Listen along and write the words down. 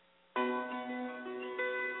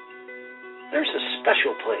there's a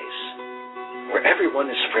special place where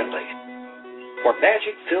everyone is friendly, where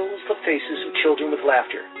magic fills the faces of children with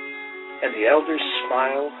laughter, and the elders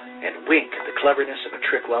smile and wink at the cleverness of a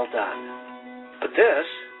trick well done. But this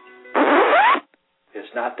is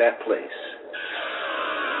not that place.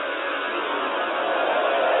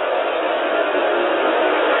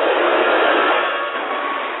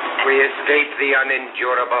 We escape the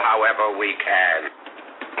unendurable however we can.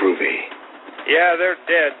 Groovy. Yeah, they're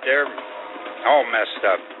dead. They're all messed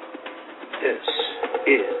up. This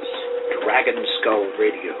is Dragon Skull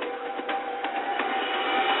Radio.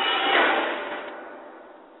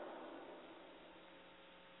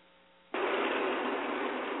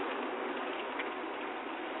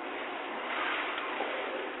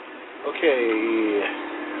 Okay.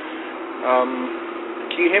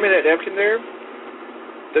 Can you hand me that napkin there?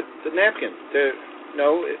 The napkin.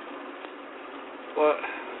 Well,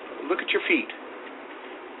 look at your feet.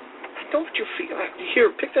 Don't put your feet.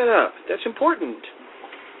 Here, pick that up. That's important.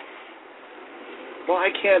 Well, I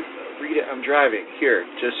can't read it. I'm driving. Here,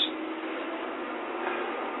 just.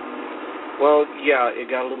 Well, yeah, it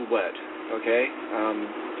got a little wet. Okay.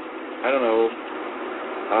 I don't know.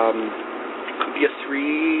 Could be a 3,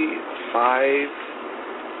 a 5,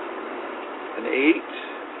 an 8,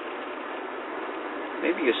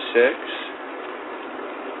 maybe a 6.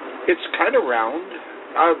 It's kind of round.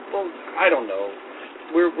 Well, I don't know.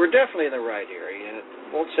 We're definitely in the right area.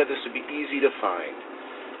 Walt said this would be easy to find.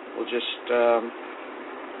 We'll just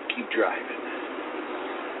keep driving.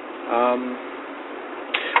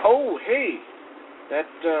 Oh, hey, that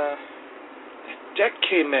deck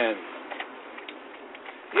came in.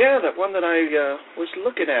 Yeah, that one that I was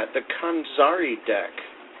looking at, the Kanzari deck.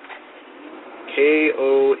 Konxari,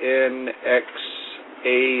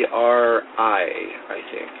 I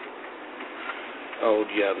think. Oh,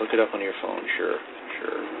 yeah, look it up on your phone. Sure,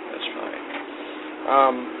 that's fine.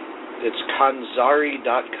 It's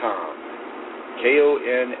Kanzari.com.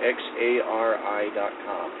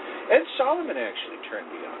 Konxari.com. Ed Solomon actually turned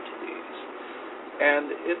me on to these. And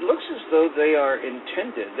it looks as though they are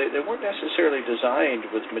intended. They weren't necessarily designed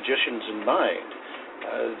with magicians in mind.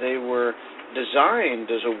 They were designed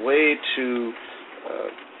as a way to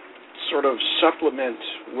sort of supplement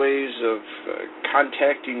ways of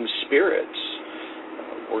contacting spirits,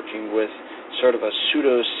 working with sort of a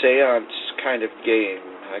pseudo-seance kind of game.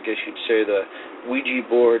 I guess you'd say the Ouija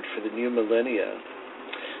board for the new millennia.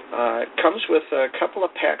 It comes with a couple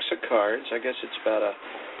of packs of cards. I guess it's about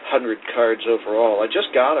 100 cards overall. I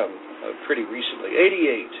just got them pretty recently.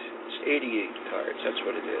 88. It's 88 cards. That's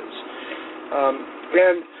what it is.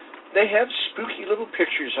 And they have spooky little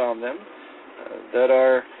pictures on them that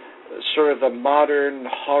are sort of the modern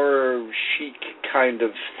horror chic kind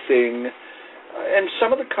of thing. And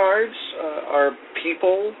some of the cards are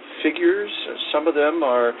people, figures. Some of them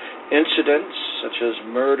are incidents, such as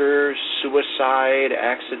murder, suicide,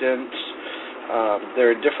 accidents. There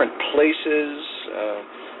are different places,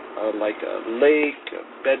 like a lake, a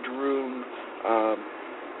bedroom.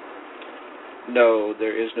 No,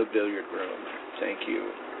 there is no billiard room. Thank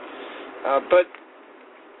you. But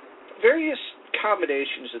various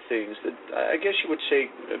combinations of things that I guess you would say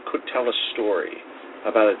could tell a story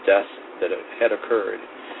about a death that had occurred.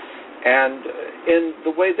 And in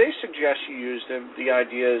the way they suggest you use them, the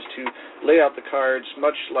idea is to lay out the cards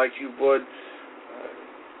much like you would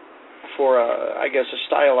for, I guess, a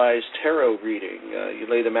stylized tarot reading. You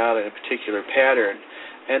lay them out in a particular pattern.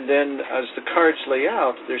 And then as the cards lay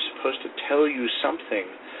out, they're supposed to tell you something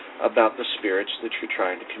about the spirits that you're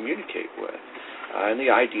trying to communicate with. And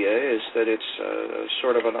the idea is that it's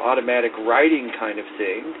sort of an automatic writing kind of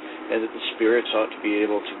thing, and that the spirits ought to be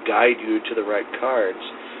able to guide you to the right cards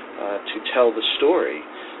to tell the story.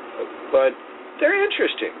 But they're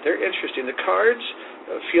interesting. The cards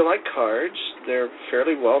feel like cards. They're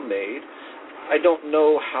fairly well made. I don't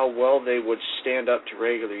know how well they would stand up to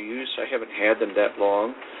regular use. I haven't had them that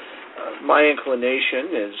long. My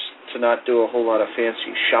inclination is to not do a whole lot of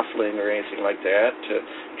fancy shuffling or anything like that, to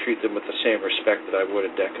treat them with the same respect that I would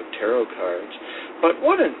a deck of tarot cards. But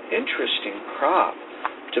what an interesting crop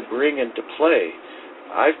to bring into play.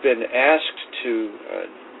 I've been asked to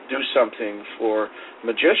do something for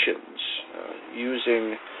magicians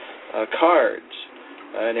using cards,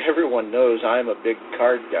 and everyone knows I'm a big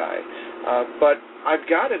card guy. But I've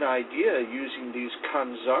got an idea using these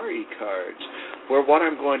Kanzari cards, where what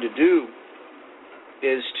I'm going to do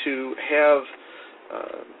is to have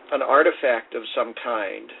an artifact of some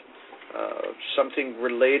kind, something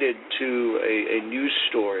related to a news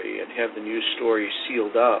story, and have the news story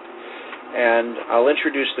sealed up, and I'll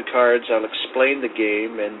introduce the cards, I'll explain the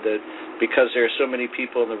game, and because there are so many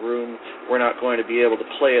people in the room, we're not going to be able to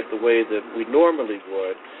play it the way that we normally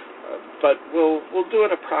would, but we'll do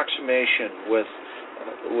an approximation with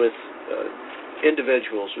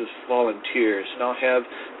individuals, with volunteers, and I'll have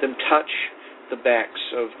them touch the backs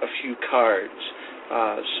of a few cards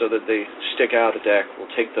so that they stick out a deck.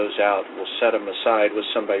 We'll take those out, we'll set them aside with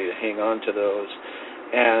somebody to hang on to those,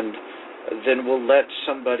 and then we'll let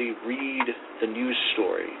somebody read the news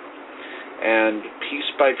story. And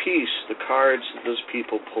piece by piece, the cards that those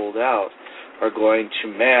people pulled out are going to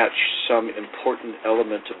match some important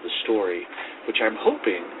element of the story, which I'm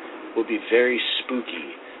hoping will be very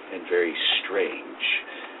spooky and very strange.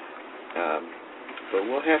 But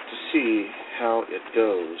we'll have to see how it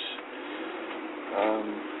goes.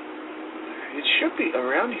 It should be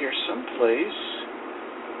around here someplace.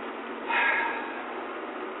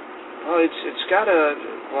 Oh, it's got a...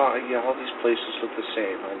 Well, yeah, all these places look the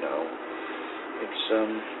same, I know. It's,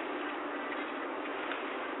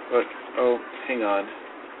 But, oh, hang on.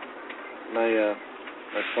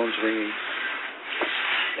 My phone's ringing.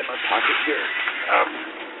 In my pocket here.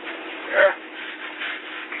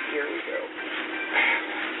 Here we go.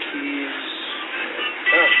 Keys.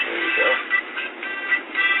 Oh, there we go.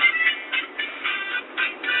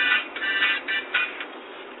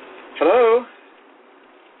 Hello?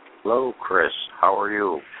 Hello, Chris. How are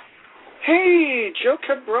you? Hey, Joe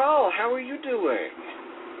Cabral. How are you doing?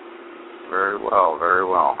 Very well, very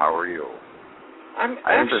well. How are you? I'm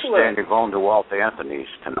I excellent. understand you're going to Walt Anthony's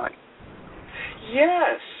tonight.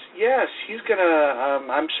 Yes. He's gonna.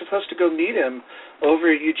 I'm supposed to go meet him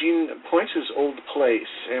over at Eugene Poinc's old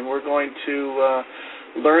place, and we're going to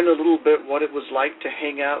learn a little bit what it was like to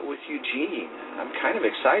hang out with Eugene. I'm kind of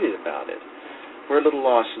excited about it. We're a little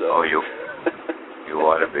lost, though. Oh, you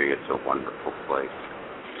ought to be. It's a wonderful place.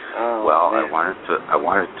 Oh, well, man. I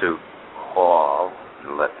wanted to call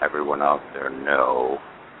and let everyone out there know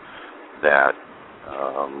that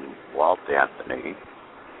Walt Anthony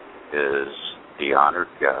is the honored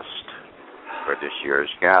guest for this year's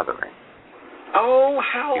gathering. Oh,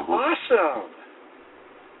 how awesome!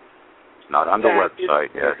 It's not on the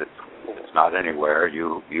website yet. It's not anywhere.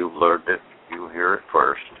 You've learned it. You hear it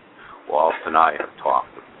first. Walt and I have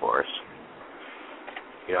talked, of course.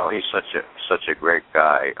 You know, he's such a great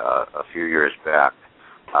guy. A few years back,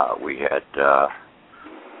 we had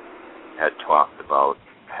talked about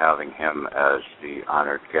having him as the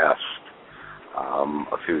honored guest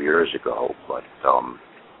a few years ago, but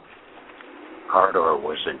Carter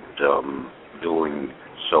wasn't doing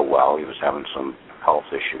so well. He was having some health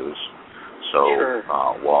issues, so sure.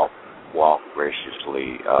 Walt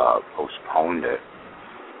graciously postponed it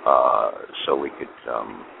so we could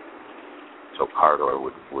so Carter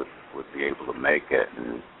would be able to make it.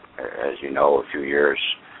 And as you know, a few years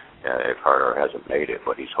Carter hasn't made it,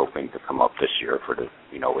 but he's hoping to come up this year for the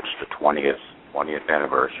it's the 20th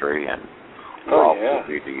anniversary, and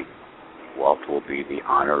Walt will be the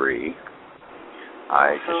honoree.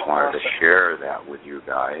 I just wanted to share that with you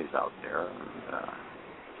guys out there and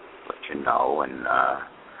let you know. And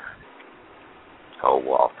tell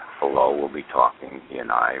Walt hello. We'll be talking. He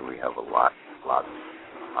and I. We have a lot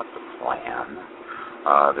to plan.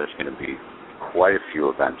 There's going to be quite a few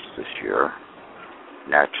events this year.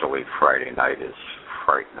 Naturally, Friday night is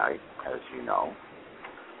Fright Night, as you know.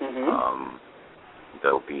 Mm-hmm.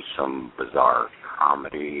 There'll be some bizarre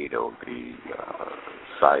comedy. There'll be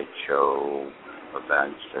sideshow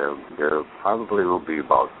events. There probably will be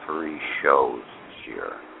about 3 shows this year.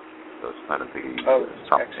 So it's going to be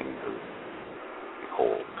something to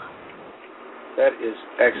behold. That is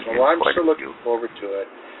excellent. Well, I'm so looking forward to it.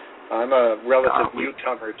 I'm a relative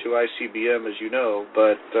newcomer to ICBM, as you know,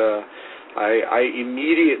 but I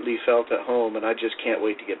immediately felt at home, and I just can't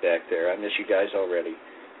wait to get back there. I miss you guys already.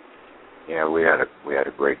 Yeah, we had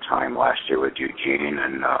a great time last year with Eugene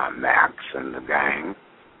and Max and the gang,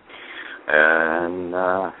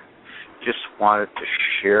 and just wanted to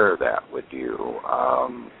share that with you.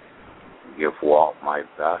 Give Walt my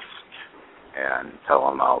best, and tell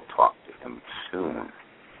him I'll talk to him soon.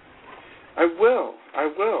 I will,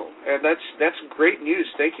 and that's great news.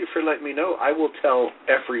 Thank you for letting me know. I will tell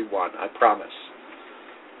everyone. I promise.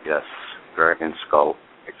 Yes, Dragon Skull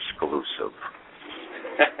exclusive.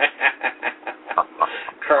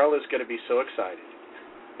 Carl is going to be so excited.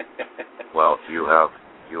 Well, you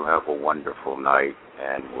have a wonderful night,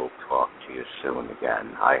 and we'll talk to you soon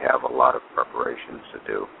again. I have a lot of preparations to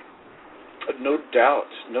do. No doubt.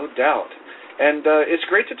 And it's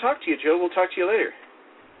great to talk to you, Joe. We'll talk to you later.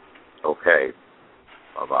 Okay.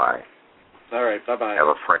 Bye-bye. All right, bye-bye. Have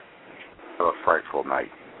a frightful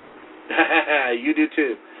night. You do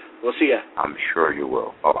too. We'll see ya. I'm sure you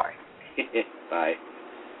will. Bye-bye. Bye.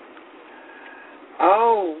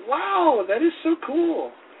 Oh, wow, that is so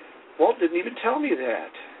cool. Walt didn't even tell me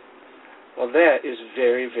that. Well, that is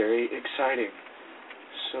very, very exciting.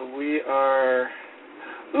 So we are...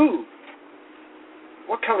 Ooh,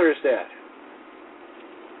 what color is that?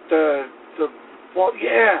 The Walt,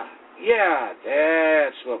 yeah,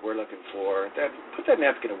 that's what we're looking for. Put that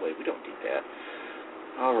napkin away. We don't need that.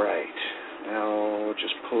 All right. Now,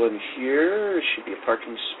 just pull in here. There should be a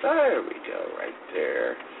parking spot. There we go, right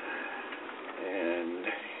there. And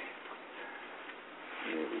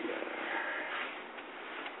here we are.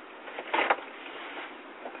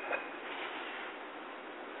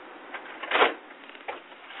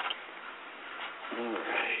 All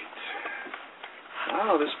right.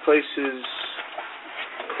 Wow, this place is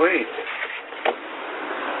quaint.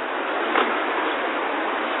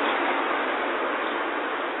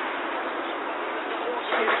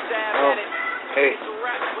 Oh, hey.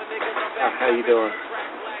 How you doing?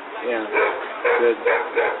 Yeah, good.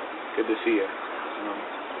 Good to see you.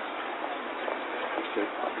 So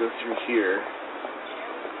I'll go through here.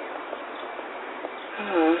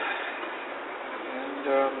 Oh.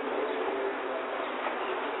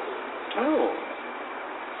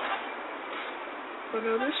 Well,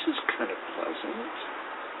 now this is kind of pleasant.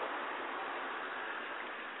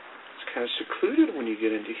 It's kind of secluded when you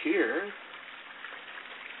get into here.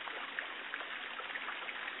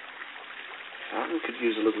 Fountain could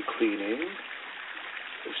use a little cleaning.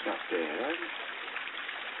 It's not bad.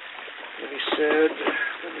 And he said,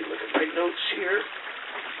 let me look at my notes here.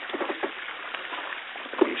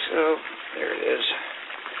 So, there it is.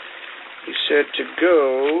 He said to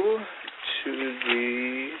go to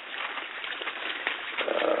the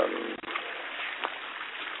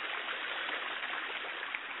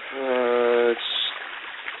it's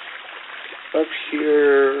up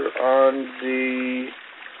here on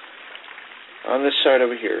this side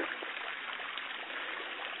over here.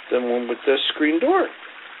 The one with the screen door.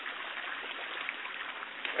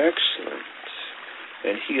 Excellent.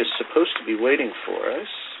 And he is supposed to be waiting for us.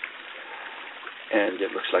 And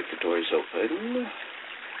it looks like the door is open.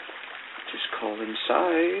 Just call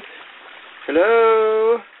inside.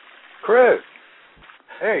 Hello? Chris.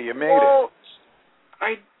 Hey, you made it.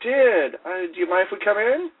 I did. Do you mind if we come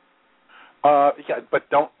in? Yeah, but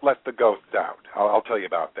don't let the ghosts out. I'll tell you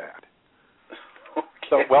about that. Okay.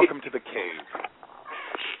 So, welcome to the cave.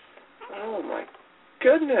 Oh, my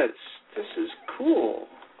goodness. This is cool.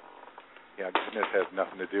 Yeah, goodness has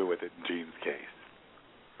nothing to do with it in Gene's case.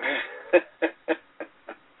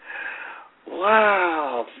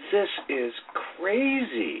 Wow, this is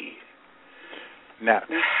crazy. Now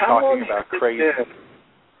talking about crazy,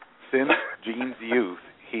 since Gene's youth,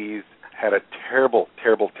 he's had a terrible,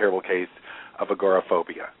 terrible, terrible case of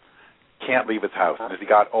agoraphobia. Can't leave his house. And as he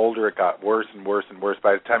got older, it got worse and worse and worse.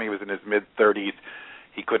 By the time he was in his mid-30s,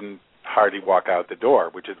 he couldn't hardly walk out the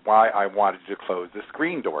door, which is why I wanted to close the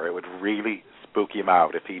screen door. It would really spook him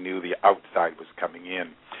out if he knew the outside was coming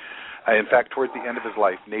in. In fact, towards the end of his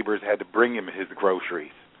life, neighbors had to bring him his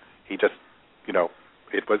groceries. He just,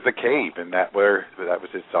 it was the cave, and that was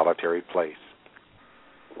his solitary place.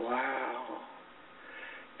 Wow.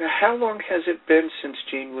 Now, how long has it been since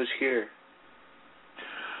Gene was here?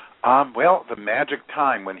 Well, the magic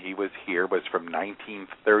time when he was here was from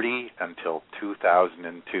 1930 until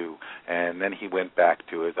 2002, and then he went back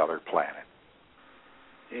to his other planet.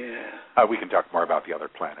 Yeah. We can talk more about the other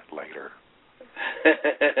planet later.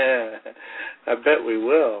 I bet we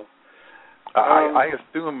will. I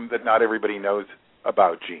assume that not everybody knows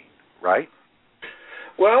about Gene, right?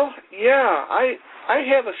 Well, yeah. I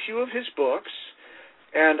have a few of his books,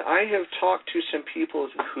 and I have talked to some people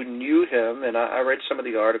who knew him, and I read some of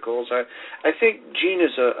the articles. I think Gene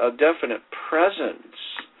is a definite presence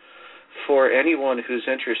for anyone who's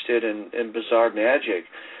interested in bizarre magic,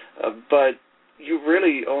 but you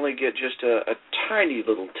really only get just a tiny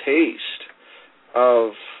little taste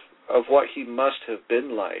of what he must have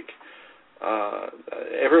been like.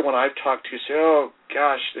 Everyone I've talked to say, oh,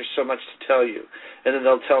 gosh, there's so much to tell you. And then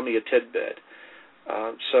they'll tell me a tidbit.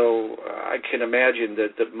 So I can imagine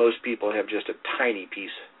that most people have just a tiny piece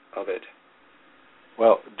of it.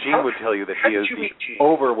 Well, Gene would tell you that he is the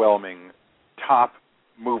overwhelming top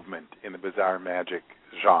movement in the bizarre magic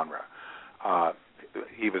genre.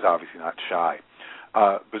 He was obviously not shy.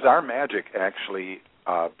 Bizarre magic actually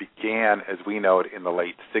began, as we know it, in the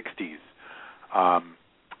late 60s.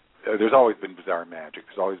 There's always been bizarre magic.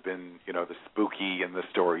 There's always been, the spooky and the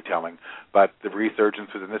storytelling. But the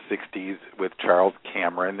resurgence was in the 60s with Charles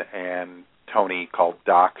Cameron and Tony, called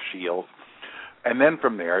Doc Shields. And then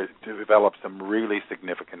from there, to develop some really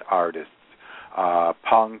significant artists.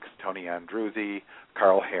 Poinc, Tony Andruzzi,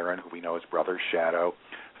 Carl Heron, who we know as Brother Shadow,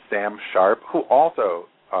 Sam Sharp, who also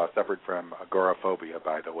suffered from agoraphobia,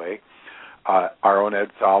 by the way, our own Ed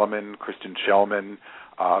Solomon, Christian Shellman,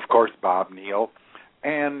 of course Bob Neal,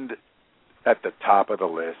 and at the top of the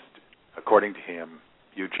list, according to him,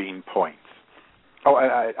 Eugene Poinc. Oh,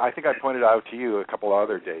 and I think I pointed out to you a couple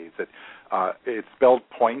other days that it's spelled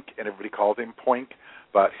Poinc, and everybody calls him Poinc,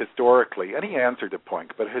 but historically, and he answered to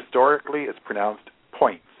Poinc, but historically it's pronounced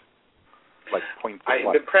Points, like points.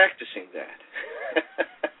 I've been practicing that.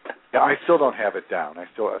 Yeah, I still don't have it down. I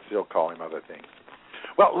still call him other things.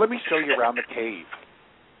 Well, let me show you around the cave.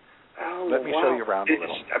 Oh, let me show you around a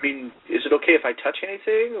little. I mean, is it okay if I touch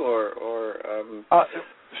anything, or?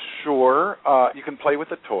 Sure. You can play with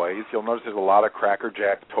the toys. You'll notice there's a lot of Cracker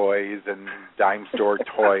Jack toys and dime store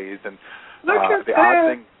toys, and the odd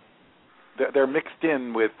thing, they're mixed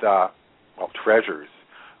in with treasures.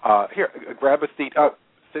 Here, grab a seat.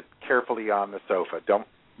 Sit carefully on the sofa. Don't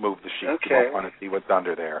move the sheet. Okay. You don't want to see what's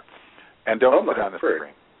under there, and don't sit on the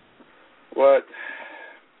spring. What?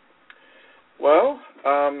 Well,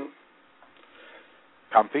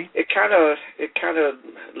 comfy? It kind of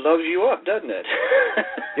loves you up, doesn't it?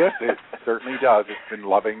 Yes, it certainly does. It's been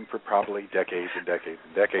loving for probably decades and decades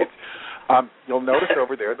and decades. You'll notice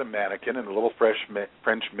over there the mannequin in a little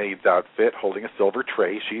French maid's outfit holding a silver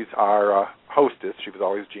tray. She's our hostess. She was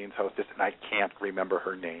always Jean's hostess, and I can't remember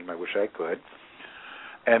her name. I wish I could.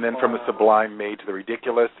 And then from the sublime maid to the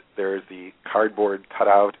ridiculous, there's the cardboard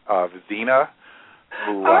cutout of Xena,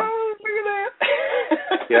 who... look at that!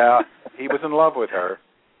 Yeah, he was in love with her.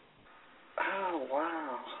 Oh,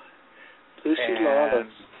 wow. Lucy Lawless.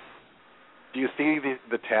 Do you see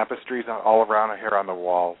the tapestries all around here on the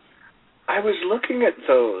walls? I was looking at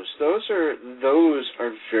those. Those are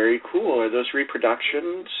very cool. Are those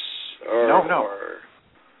reproductions? No.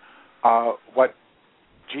 What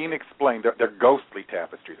Jean explained, they're ghostly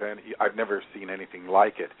tapestries, and I've never seen anything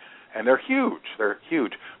like it. And they're huge. They're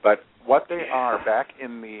huge. But what they are, back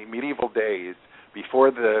in the medieval days,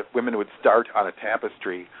 before the women would start on a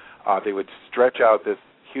tapestry, they would stretch out this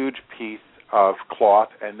huge piece of cloth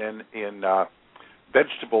and then in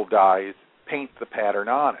vegetable dyes paint the pattern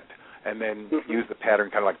on it, and then use the pattern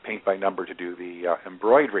kind of like paint by number to do the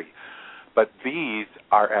embroidery. But these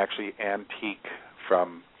are actually antique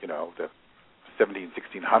from, the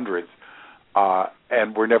 1600s,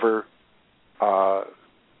 and were never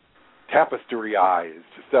tapestryized.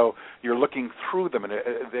 So you're looking through them, and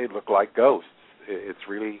they look like ghosts. It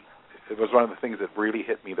was one of the things that really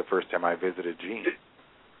hit me the first time I visited Jean.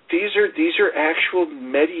 These are actual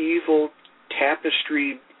medieval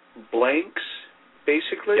tapestry blanks,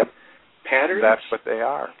 basically? Yep. Patterns? That's what they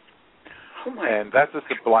are. Oh my! And that's the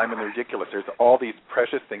sublime and the ridiculous. There's all these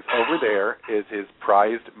precious things. Over there is his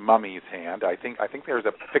prized mummy's hand. I think there's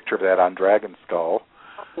a picture of that on Dragon Skull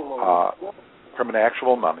from an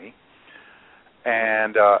actual mummy.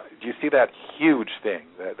 And do you see that huge thing,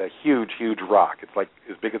 that huge, huge rock? It's like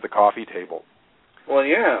as big as a coffee table. Well,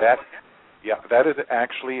 yeah. That is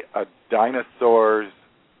actually a dinosaur's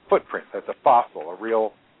footprint. That's a fossil, a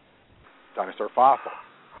real dinosaur fossil.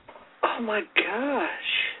 Oh, my gosh.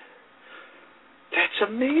 That's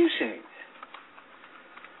amazing.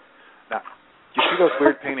 Now, you see those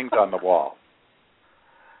weird paintings on the wall?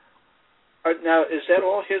 Now, is that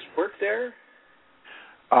all his work there?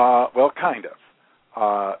 Well, kind of.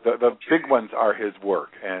 The big ones are his work,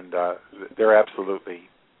 and they're absolutely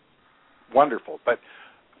wonderful. But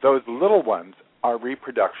those little ones are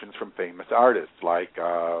reproductions from famous artists like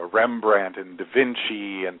Rembrandt and Da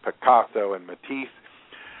Vinci and Picasso and Matisse.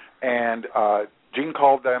 And Jean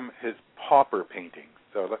called them his pauper paintings.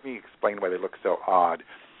 So let me explain why they look so odd.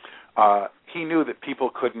 He knew that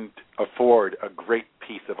people couldn't afford a great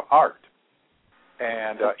piece of art.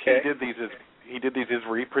 And he did these as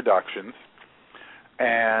reproductions.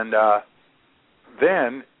 And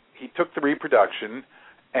then he took the reproduction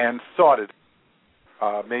and sawed it,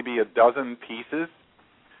 maybe a dozen pieces,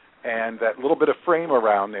 and that little bit of frame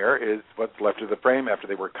around there is what's left of the frame after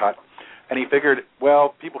they were cut. And he figured,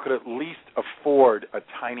 well, people could at least afford a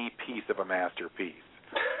tiny piece of a masterpiece.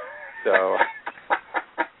 So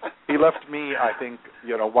he left me, I think,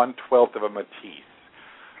 1/12 of a Matisse.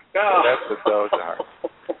 So that's what those are.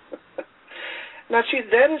 Now, see,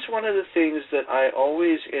 that is one of the things that I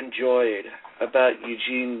always enjoyed about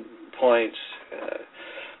Eugene Poinc,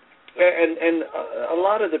 and a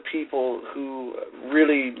lot of the people who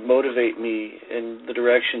really motivate me in the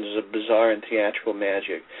directions of bizarre and theatrical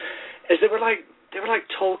magic, is they were like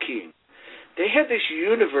Tolkien. they had this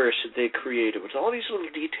universe that they created with all these little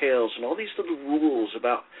details and all these little rules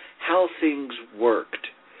about how things worked.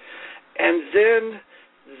 And then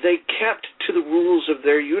they kept to the rules of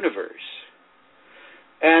their universe.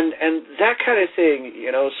 And that kind of thing,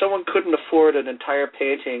 someone couldn't afford an entire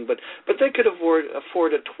painting, but they could afford a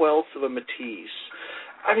 1/12 of a Matisse.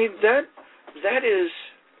 I mean, that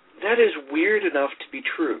is weird enough to be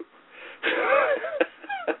true.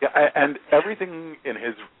 Yeah, and everything in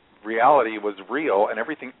his reality was real, and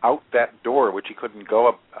everything out that door, which he couldn't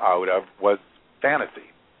go out of, was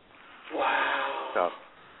fantasy. Wow.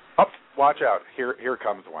 So, watch out! Here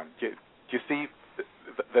comes one. Do you see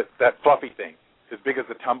that fluffy thing, as big as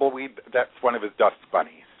a tumbleweed? That's one of his dust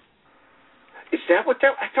bunnies. Is that what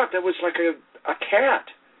that? I thought that was like a cat.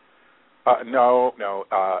 No.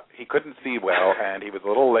 He couldn't see well, and he was a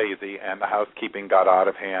little lazy, and the housekeeping got out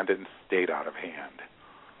of hand and stayed out of hand.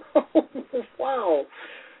 Wow.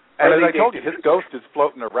 And as I told you, his ghost is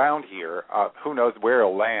floating around here. Who knows where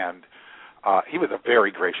he'll land. He was a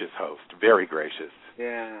very gracious host, very gracious.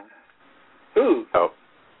 Yeah. Ooh. Oh.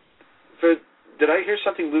 So, did I hear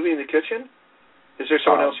something moving in the kitchen? Is there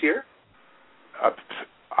someone else here?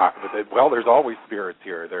 Well, there's always spirits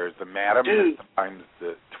here. There's the madam, and sometimes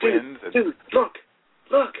the twins. Dude, look.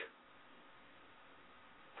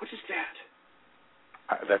 What is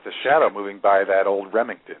that? That's a shadow moving by that old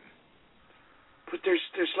Remington. But there's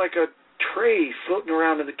like a tray floating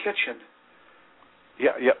around in the kitchen.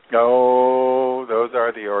 Yeah. No, those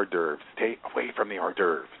are the hors d'oeuvres. Stay away from the hors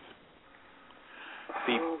d'oeuvres.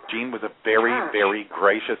 See, Gene was a very, very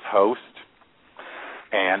gracious host,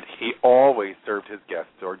 and he always served his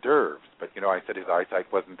guests hors d'oeuvres. But, I said his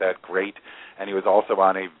eyesight wasn't that great, and he was also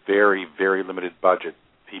on a very, very limited budget.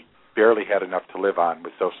 He barely had enough to live on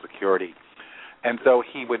with Social Security. And so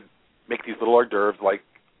he would make these little hors d'oeuvres like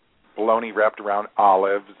bologna wrapped around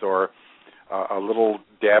olives or a little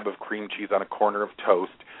dab of cream cheese on a corner of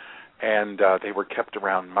toast, and they were kept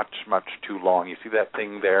around much, much too long. You see that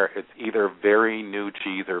thing there? It's either very new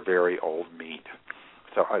cheese or very old meat.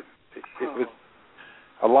 So it was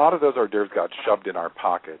a lot of those hors d'oeuvres got shoved in our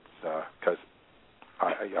pockets because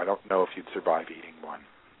I don't know if you'd survive eating one.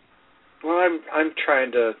 Well, I'm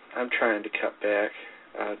trying to cut back,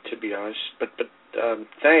 to be honest. But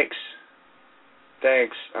thanks.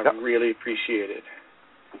 I really appreciate it.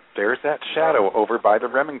 There's that shadow over by the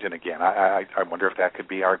Remington again. I wonder if that could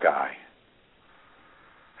be our guy.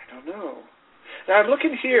 I don't know. Now I'm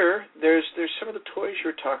looking here. There's some of the toys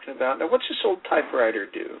you were talking about. Now, what's this old typewriter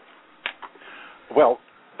do? Well,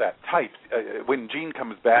 that types. When Gene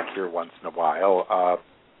comes back here once in a while,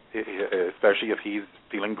 especially if he's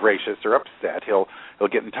feeling gracious or upset, he'll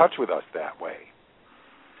get in touch with us that way.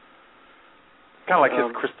 Kind of like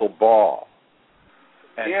his crystal ball.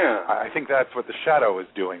 And yeah. I think that's what the shadow is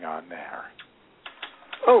doing on there.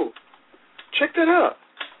 Oh, check that out.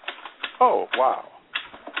 Oh, wow.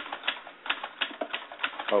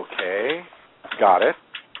 Okay, got it.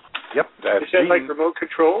 Yep, that's Is that Gene. like remote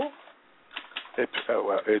control? It's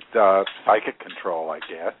psychic control, I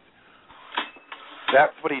guess.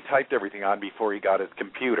 That's what he typed everything on before he got his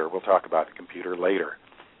computer. We'll talk about the computer later.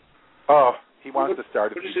 Oh, he wants to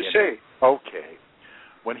start at the beginning. What does it say? Okay.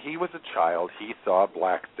 When he was a child, he saw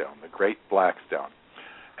Blackstone, the Great Blackstone.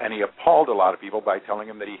 And he appalled a lot of people by telling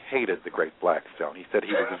him that he hated the Great Blackstone. He said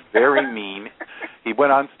he was very mean. He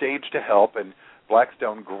went on stage to help, and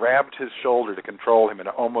Blackstone grabbed his shoulder to control him and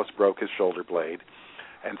almost broke his shoulder blade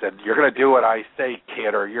and said, "You're going to do what I say,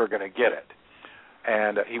 kid, or you're going to get it."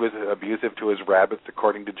 And he was abusive to his rabbits,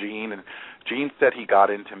 according to Gene. And Gene said he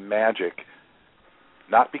got into magic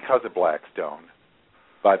not because of Blackstone,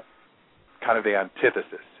 but kind of the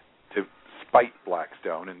antithesis, to spite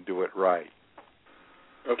Blackstone and do it right.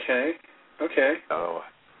 Okay. So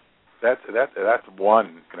that's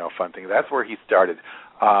one fun thing. That's where he started.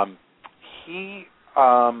 He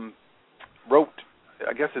wrote,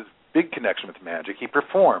 I guess, his big connection with magic. He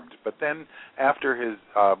performed, but then after his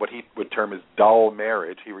what he would term his dull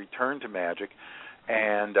marriage, he returned to magic,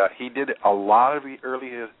 and he did a lot of the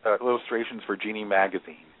early illustrations for Genie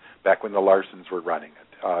magazine back when the Larsons were running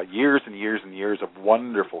it. Years and years and years of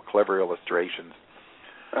wonderful, clever illustrations.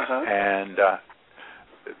 And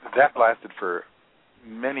that lasted for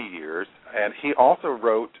many years. And he also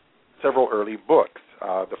wrote several early books.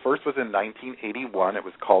 The first was in 1981. It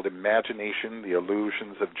was called Imagination, The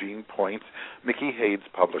Illusions of Eugene Poinc. Mickey Hayes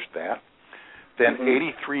published that. Then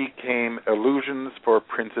 83 came Illusions for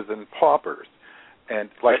Princes and Paupers. And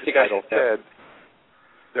like the title said,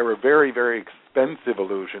 there were very, very expensive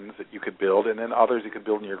illusions that you could build, and then others you could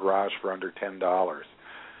build in your garage for under $10.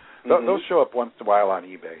 Those show up once in a while on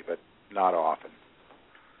eBay, but not often.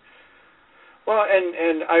 Well,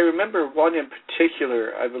 and I remember one in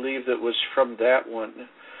particular, I believe that was from that one.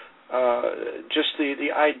 Just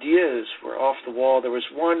the ideas were off the wall. There was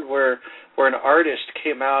one where an artist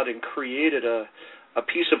came out and created a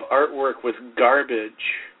piece of artwork with garbage,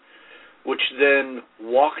 which then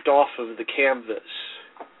walked off of the canvas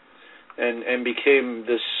and became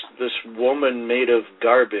this woman made of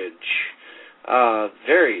garbage.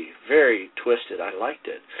 Very, very twisted. I liked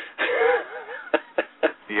it.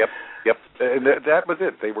 Yep. And that was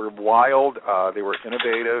it. They were wild. They were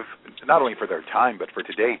innovative, not only for their time, but for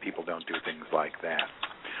today. People don't do things like that.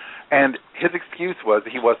 And his excuse was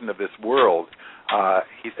he wasn't of this world.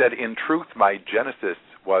 He said, in truth, my genesis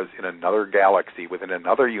was in another galaxy, within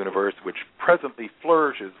another universe, which presently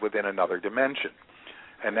flourishes within another dimension.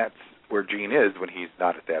 And that's where Gene is when he's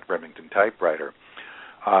not at that Remington typewriter.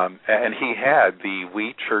 And he had the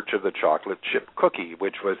We Church of the Chocolate Chip Cookie,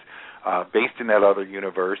 which was based in that other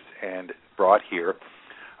universe and brought here.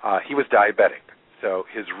 He was diabetic, so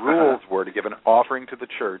his rules were to give an offering to the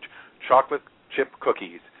church, chocolate chip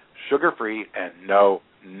cookies, sugar-free, and no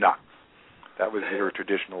nuts. That was your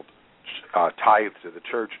traditional tithes to the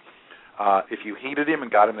church. If you heeded him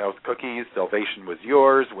and got him those cookies, salvation was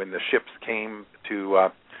yours when the ships came to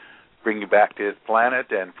bring you back to his planet,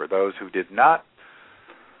 and for those who did not,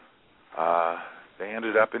 they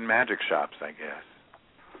ended up in magic shops, I guess.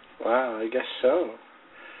 Wow, I guess so.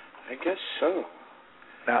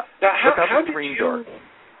 Now how, look out how the screen did door.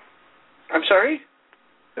 I'm sorry?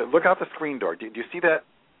 Look out the screen door. Do you see that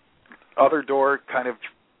other door, kind of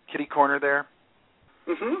kitty corner there?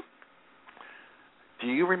 Mm-hmm. Do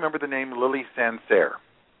you remember the name Lily Sancerre?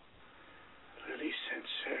 Lily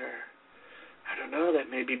Sancerre. I don't know.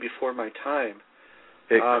 That may be before my time.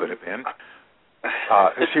 It could have been.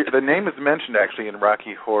 The name is mentioned actually in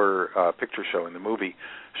Rocky Horror Picture Show in the movie.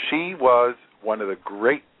 She was one of the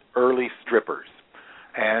great early strippers,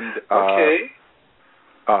 and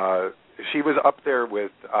she was up there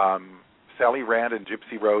with Sally Rand and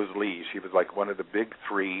Gypsy Rose Lee. She was like one of the big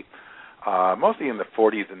three, mostly in the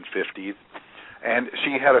 40s and 50s, and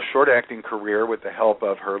she had a short acting career with the help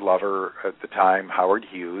of her lover at the time, Howard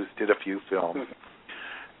Hughes. Did a few films.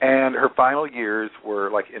 And her final years were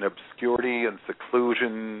like in obscurity and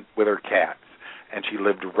seclusion with her cats. And she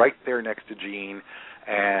lived right there next to Gene.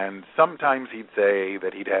 And sometimes he'd say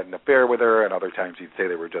that he'd had an affair with her, and other times he'd say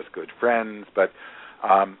they were just good friends. But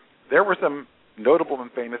there were some notable and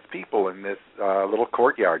famous people in this little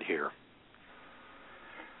courtyard here.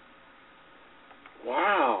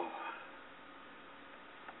 Wow.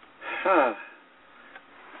 Huh.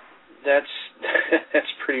 That's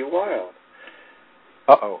pretty wild.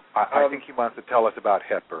 I think he wants to tell us about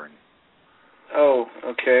Hepburn. Oh,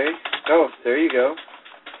 okay. Oh, there you go.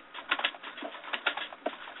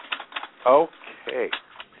 Okay.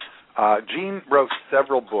 Gene wrote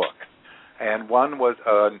several books, and one was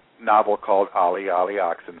a novel called Ollie, Ollie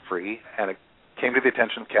Oxenfree, and it came to the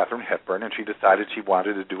attention of Katharine Hepburn, and she decided she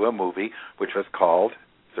wanted to do a movie, which was called,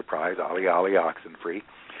 surprise, Ollie, Ollie Oxenfree.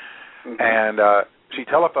 Mm-hmm. And she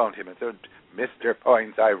telephoned him and said, Mr.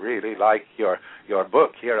 Poinc, I really like your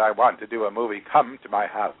book here. I want to do a movie. Come to my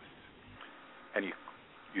house. And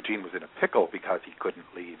Eugene was in a pickle because he couldn't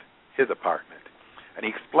leave his apartment. And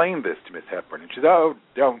he explained this to Miss Hepburn. And she said, oh,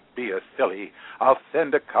 don't be a silly. I'll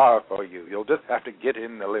send a car for you. You'll just have to get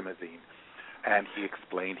in the limousine. And he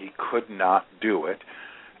explained he could not do it.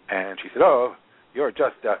 And she said, oh, you're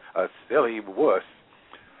just a silly wuss.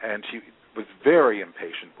 And she was very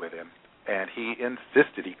impatient with him. And he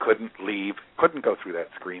insisted he couldn't leave, couldn't go through that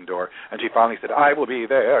screen door. And she finally said, I will be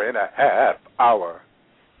there in a half hour.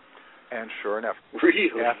 And sure enough, really?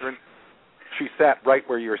 Katharine, she sat right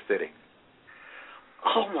where you're sitting.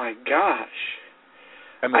 Oh, my gosh.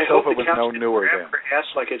 And the sofa was no newer then. Her ass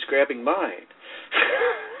like it's grabbing mine.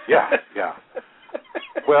 Yeah.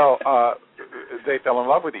 Well, they fell in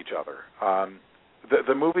love with each other.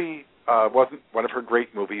 The movie wasn't one of her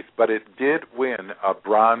great movies, but it did win a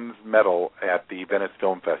bronze medal at the Venice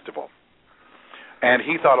Film Festival. And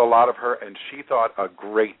he thought a lot of her, and she thought a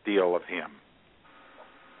great deal of him.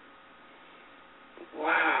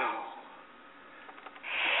 Wow.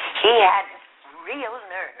 He had real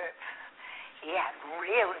nerve. He had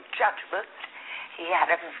real judgment. He had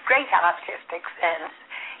a great artistic sense.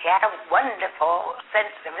 He had a wonderful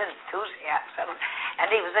sense of enthusiasm, and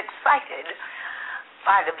he was excited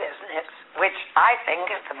by the business, which I think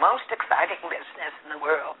is the most exciting business in the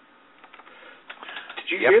world. Did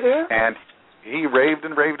you hear that? And he raved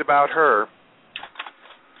and raved about her.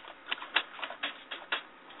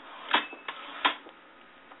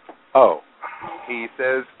 Oh. He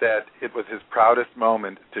says that it was his proudest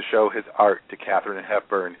moment to show his art to Katharine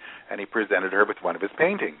Hepburn, and he presented her with one of his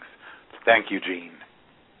paintings. Thank you, Gene.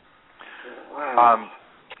 Wow.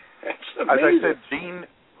 That's amazing. As I said, Gene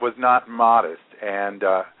was not modest, and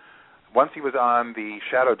once he was on the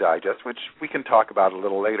Shadow Digest, which we can talk about a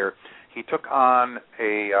little later, he took on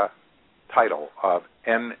a title of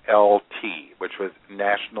NLT, which was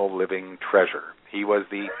National Living Treasure. He was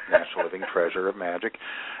the National Living Treasure of Magic.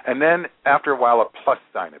 And then after a while, a plus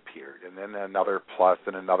sign appeared, and then another plus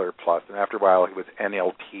and another plus. And after a while, he was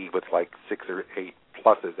NLT with like 6 or 8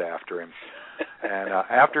 pluses after him. And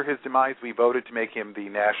after his demise, we voted to make him the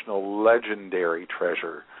National Legendary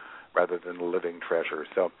Treasure rather than the Living Treasure.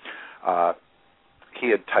 So he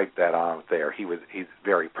had typed that on there. He's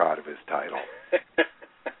very proud of his title.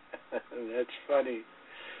 That's funny.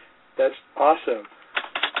 That's awesome.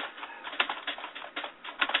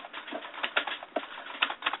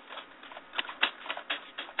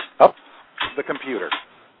 Oh, the computer.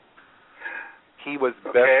 He was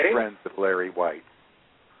best friends with Larry White.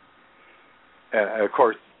 And of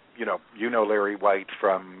course, you know Larry White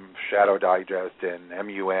from Shadow Digest and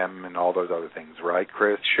MUM and all those other things, right,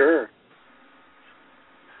 Chris? Sure.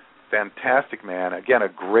 Fantastic man. Again, a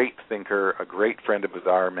great thinker, a great friend of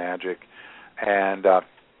Bizarre Magic. And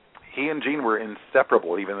he and Gene were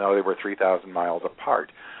inseparable, even though they were 3,000 miles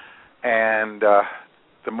apart. And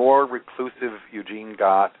the more reclusive Eugene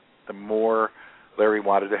got, the more Larry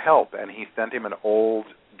wanted to help. And he sent him an old,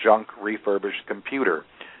 junk, refurbished computer.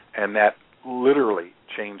 And that literally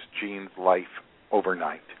changed Gene's life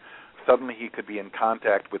overnight. Suddenly he could be in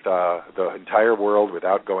contact with the entire world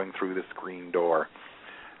without going through the screen door.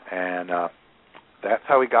 And that's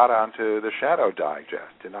how he got onto the Shadow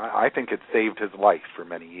Digest. And I think it saved his life for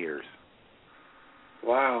many years.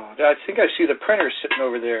 Wow. I think I see the printer sitting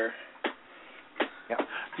over there. Yeah.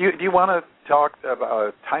 Do you want to talk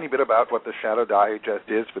a tiny bit about what the Shadow Digest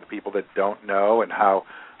is for the people that don't know and how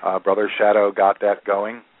Brother Shadow got that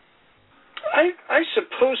going? I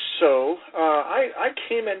suppose so. I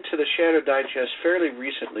came into the Shadow Digest fairly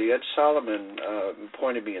recently. Ed Solomon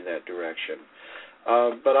pointed me in that direction.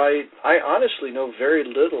 But I honestly know very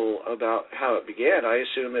little about how it began. I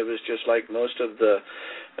assume it was just like most of the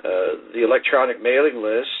electronic mailing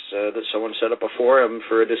lists that someone set up a forum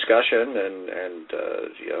for a discussion, and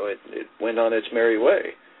it went on its merry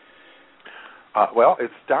way. Well,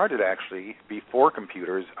 it started actually before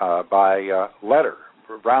computers by letter,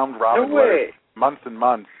 round robin letters, months and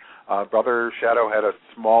months. Brother Shadow had a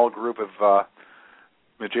small group of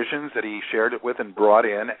magicians that he shared it with and brought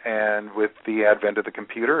in, and with the advent of the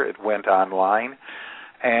computer, it went online.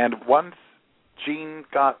 And once Gene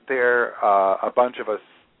got there, a bunch of us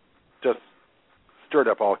just stirred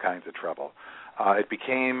up all kinds of trouble. It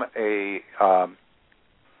became a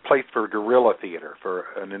place for guerrilla theater, for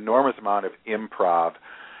an enormous amount of improv,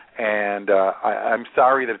 and I'm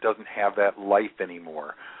sorry that it doesn't have that life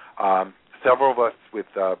anymore. Several of us, with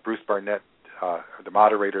Bruce Barnett, the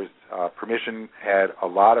moderator's permission, had a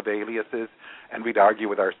lot of aliases, and we'd argue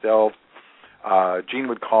with ourselves. Gene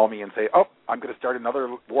would call me and say, I'm going to start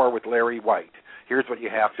another war with Larry White. Here's what you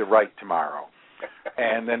have to write tomorrow.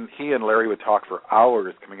 And then he and Larry would talk for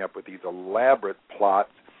hours coming up with these elaborate plots,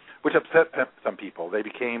 which upset some people. They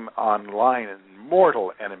became online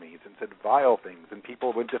mortal enemies and said vile things, and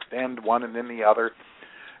people would defend one and then the other.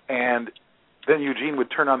 And then Eugene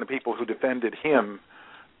would turn on the people who defended him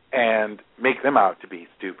and make them out to be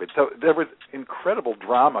stupid. So there was incredible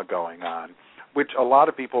drama going on, which a lot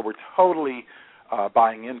of people were totally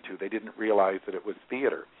buying into. They didn't realize that it was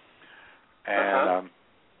theater. And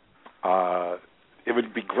it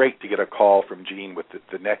would be great to get a call from Gene with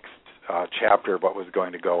the next chapter of what was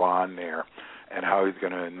going to go on there and how he's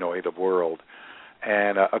going to annoy the world.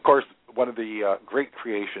 And, of course, one of the great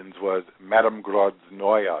creations was Madame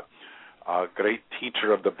Grodznoya, a great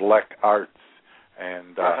teacher of the black arts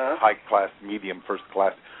and high-class, medium, first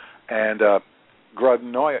class. And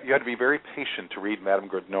Grodznoya, you had to be very patient to read Madame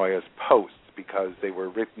Grodznoya's posts because they were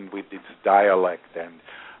written with this dialect, and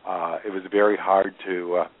it was very hard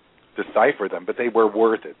to decipher them, but they were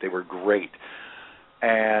worth it. They were great.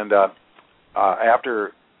 And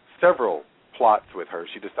after several plots with her,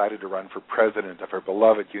 she decided to run for president of her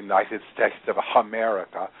beloved United States of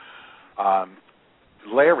America.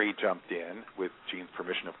 Larry jumped in, with Gene's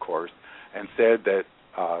permission, of course, and said that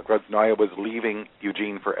Grodznoya was leaving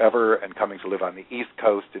Eugene forever and coming to live on the East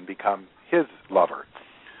Coast and become his lover.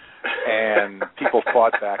 And people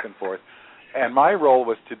fought back and forth. And my role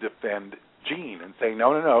was to defend Gene and say,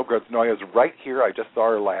 no, Grodznoya's right here. I just saw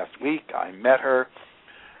her last week. I met her.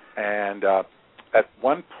 And at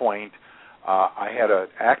one point, I had an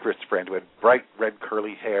actress friend who had bright red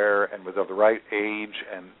curly hair and was of the right age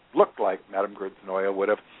and looked like Madame Grudnoya would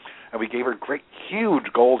have. And we gave her great,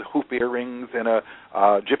 huge gold hoop earrings and a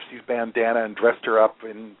gypsy's bandana and dressed her up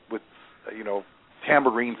with,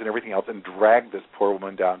 tambourines and everything else and dragged this poor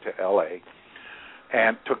woman down to L.A.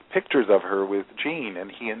 and took pictures of her with Gene.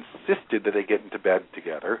 And he insisted that they get into bed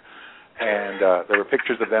together. And there were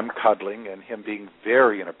pictures of them cuddling and him being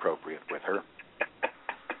very inappropriate with her.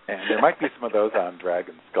 And there might be some of those on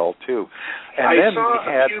Dragon Skull, too. And I then saw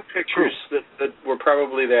we had a few pictures that were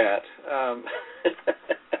probably that.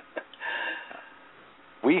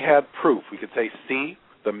 We had proof. We could say, see,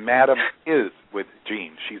 the madam is with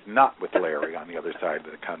Gene. She's not with Larry on the other side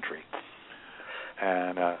of the country.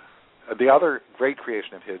 And the other great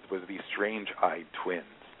creation of his was these strange-eyed twins.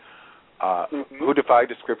 Who defied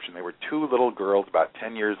description. They were two little girls about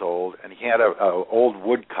 10 years old, and he had a old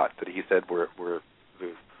woodcut that he said were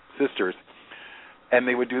the sisters, and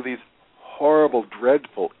they would do these horrible,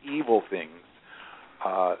 dreadful, evil things,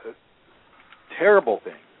 terrible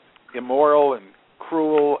things, immoral and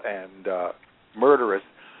cruel and murderous,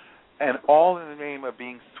 and all in the name of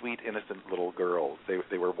being sweet, innocent little girls.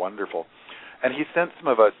 They were wonderful. And he sent some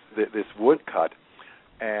of us this woodcut,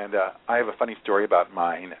 and I have a funny story about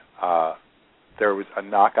mine. There was a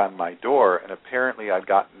knock on my door, and apparently I'd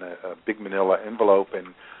gotten a big manila envelope,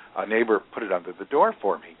 and a neighbor put it under the door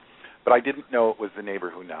for me. But I didn't know it was the neighbor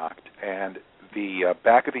who knocked, and the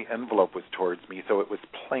back of the envelope was towards me, so it was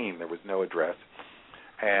plain. There was no address.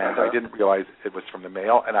 And I didn't realize it was from the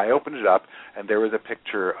mail, and I opened it up, and there was a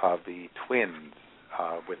picture of the twins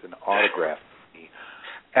with an autograph to me,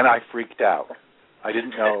 and I freaked out. I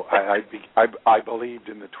didn't know. I believed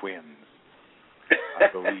in the twins.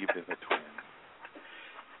 I believed in the twins.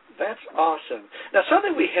 That's awesome. Now,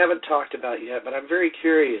 something we haven't talked about yet, but I'm very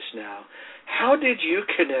curious now. How did you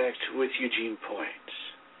connect with Eugene Poinc?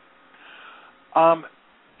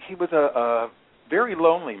 He was a very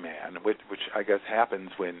lonely man, which I guess happens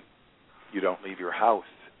when you don't leave your house.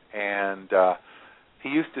 And he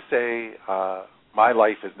used to say, my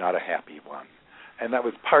life is not a happy one. And that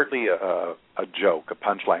was partly a joke, a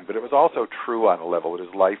punchline, but it was also true on a level that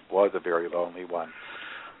his life was a very lonely one.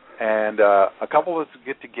 And a couple of us would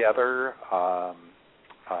get together,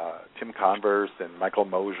 Tim Converse and Michael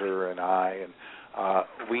Mosier and I, and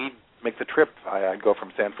we'd make the trip. I'd go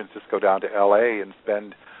from San Francisco down to L.A. and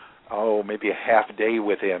spend, maybe a half day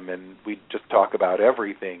with him, and we'd just talk about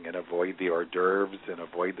everything and avoid the hors d'oeuvres and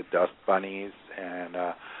avoid the dust bunnies, and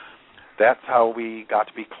that's how we got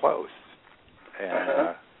to be close.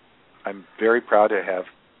 And I'm very proud to have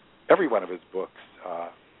every one of his books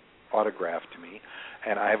autographed to me,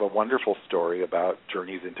 and I have a wonderful story about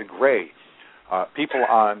Journeys into Gray. People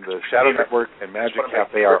on the Shadow Network and Magic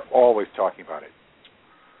Cafe are always talking about it.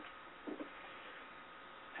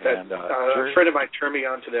 And, a friend of mine turned me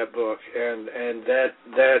on to that book, and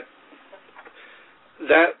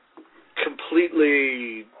that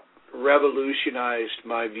completely revolutionized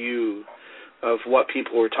my view of what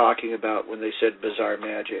people were talking about when they said bizarre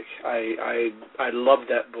magic. I love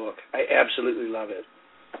that book. I absolutely love it.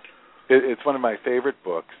 It's one of my favorite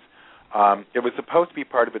books. It was supposed to be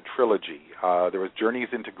part of a trilogy. There was Journeys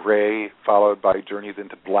into Gray, followed by Journeys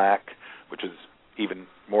into Black, which is even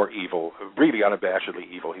more evil, really unabashedly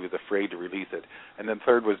evil. He was afraid to release it. And then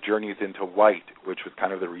third was Journeys into White, which was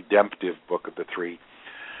kind of the redemptive book of the three.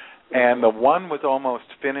 And the one was almost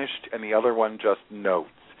finished, and the other one just notes.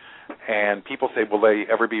 And people say, will they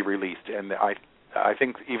ever be released? And I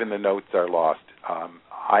think even the notes are lost.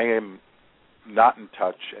 I am not in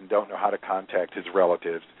touch and don't know how to contact his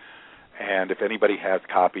relatives. And if anybody has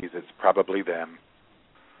copies, it's probably them.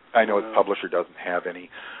 I know his publisher doesn't have any.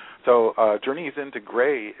 So Journeys into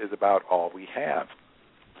Gray is about all we have.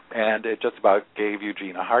 And it just about gave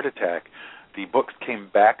Eugene a heart attack. The books came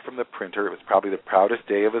back from the printer. It was probably the proudest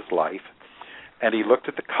day of his life. And he looked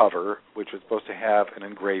at the cover, which was supposed to have an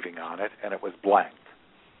engraving on it, and it was blank.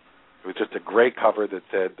 It was just a gray cover that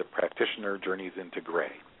said, The Practitioner Journeys into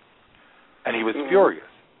Gray. And he was furious.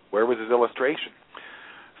 Where was his illustration?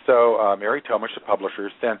 So Mary Tomish, the publisher,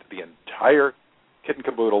 sent the entire kit and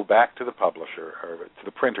caboodle back to the publisher, or to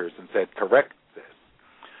the printers, and said, correct this.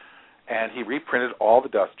 And he reprinted all the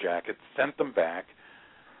dust jackets, sent them back,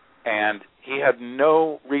 and he had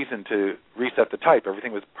no reason to reset the type.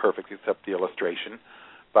 Everything was perfect except the illustration.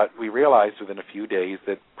 But we realized within a few days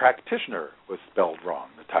that Practitioner was spelled wrong.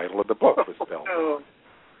 The title of the book was spelled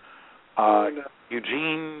wrong.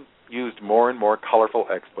 Eugene used more and more colorful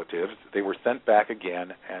expletives. They were sent back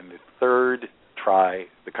again, and the third try,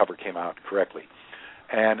 the cover came out correctly.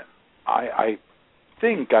 And I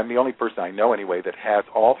think I'm the only person I know anyway that has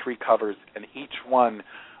all 3 covers, and each one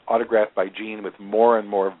autographed by Gene with more and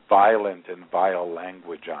more violent and vile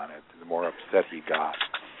language on it, the more upset he got.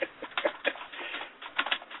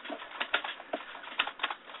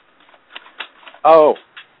 Oh,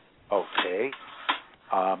 okay.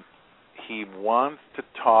 He wants to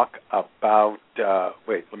talk about,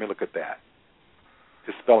 wait, let me look at that.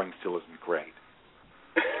 His spelling still isn't great.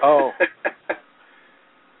 Oh,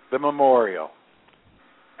 the memorial.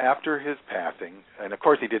 After his passing, and of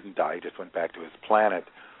course he didn't die, he just went back to his planet,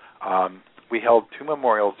 we held 2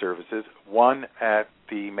 memorial services, one at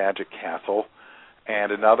the Magic Castle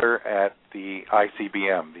and another at the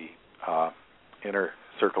ICBM, the Inner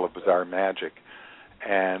Circle of Bizarre Magic.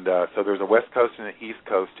 And so there's a West Coast and an East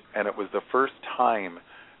Coast, and it was the first time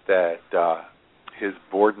that his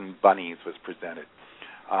Borden Bunnies was presented.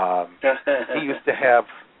 He used to have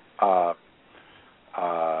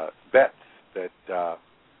bets that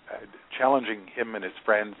challenging him and his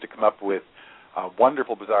friends to come up with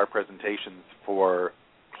wonderful, bizarre presentations for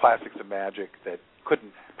classics of magic that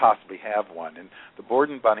couldn't possibly have one. And the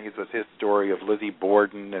Borden Bunnies was his story of Lizzie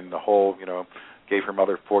Borden and the whole, gave her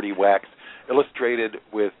mother 40 whacks, illustrated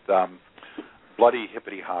with bloody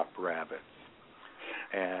hippity-hop rabbits.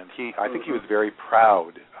 And I think he was very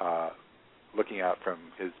proud, looking out from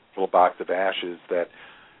his little box of ashes,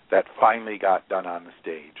 that finally got done on the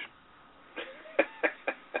stage.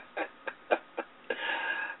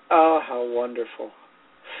 Oh, how wonderful.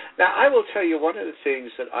 Now, I will tell you one of the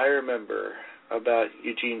things that I remember about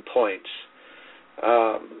Eugene Poinc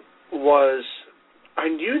was I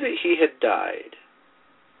knew that he had died,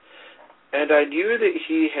 and I knew that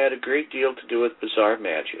he had a great deal to do with bizarre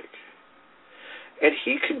magic. And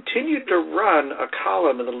he continued to run a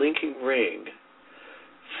column in the Linking Ring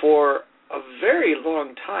for a very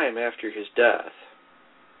long time after his death,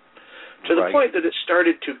 to the point that it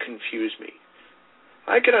started to confuse me.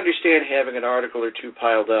 I can understand having an article or 2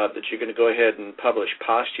 piled up that you're going to go ahead and publish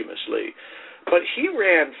posthumously, but he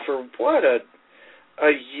ran for,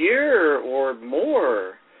 a year or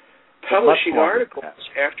more publishing articles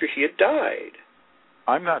after he had died.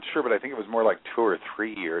 I'm not sure, but I think it was more like 2 or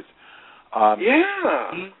 3 years.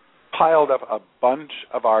 He piled up a bunch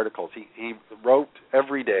of articles. He wrote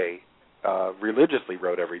every day, religiously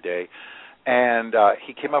wrote every day, and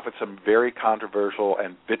he came up with some very controversial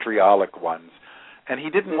and vitriolic ones. And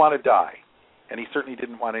he didn't want to die, and he certainly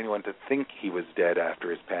didn't want anyone to think he was dead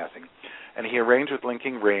after his passing. And he arranged with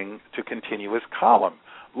Linking Ring to continue his column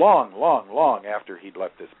long after he'd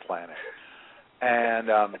left this planet.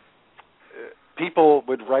 And people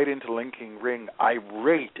would write into Linking Ring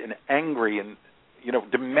irate and angry and,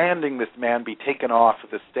 demanding this man be taken off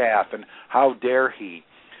the staff, and how dare he.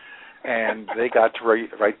 And they got to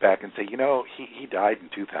write back and say, he died in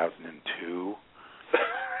 2002.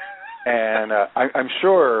 And I'm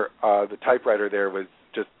sure the typewriter there was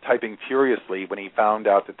just typing furiously when he found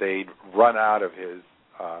out that they'd run out of his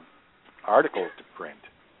articles to print.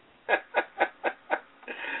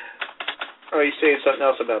 Oh, he's saying something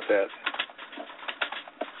else about that.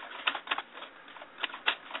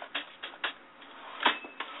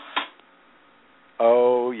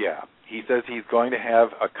 Oh, yeah. He says he's going to have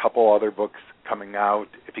a couple other books coming out.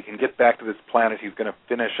 If he can get back to this planet, he's going to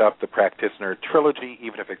finish up the Practitioner trilogy,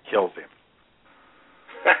 even if it kills him.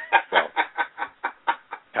 So,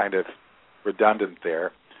 kind of redundant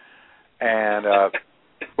there. And,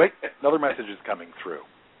 wait, another message is coming through.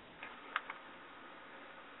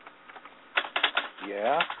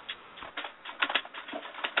 Yeah?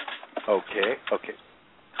 Okay.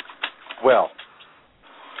 Well,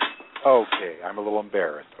 okay, I'm a little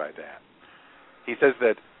embarrassed by that. He says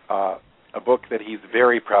that a book that he's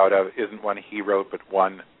very proud of isn't one he wrote, but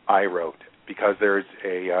one I wrote, because there's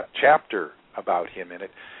a chapter about him in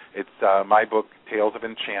it. It's my book, Tales of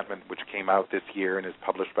Enchantment, which came out this year and is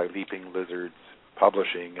published by Leaping Lizards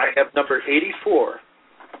Publishing. I have number 84.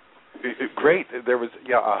 Great. There was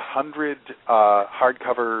 100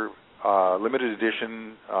 hardcover, limited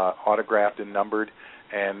edition, autographed and numbered,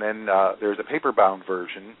 and then there's a paper-bound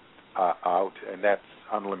version out, and that's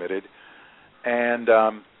unlimited. And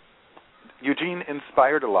Eugene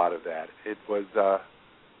inspired a lot of that. It was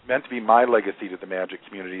meant to be my legacy to the magic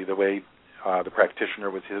community, the way the Practitioner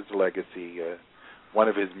was his legacy, one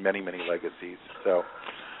of his many, many legacies. So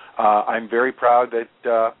I'm very proud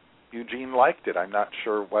that Eugene liked it. I'm not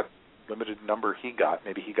sure what limited number he got.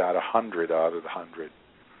 Maybe he got 100 out of the 100.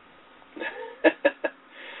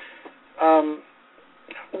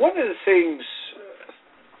 One of the things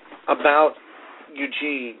about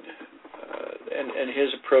Eugene and his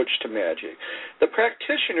approach to magic, the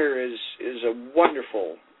Practitioner is a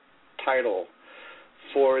wonderful title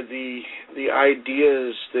for the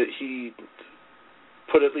ideas that he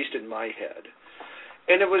put, at least in my head.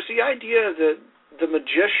 And it was the idea that the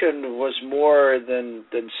magician was more than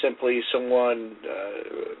simply someone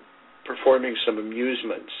performing some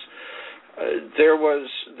amusements. There was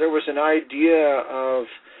an idea of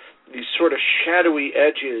these sort of shadowy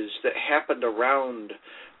edges that happened around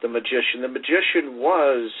the magician. The magician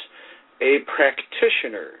was a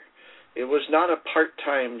practitioner. It was not a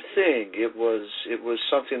part-time thing. It was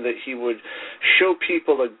something that he would show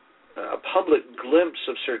people a public glimpse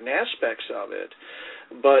of certain aspects of it.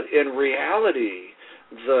 But in reality,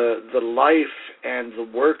 the life and the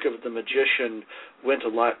work of the magician went a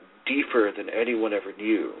lot deeper than anyone ever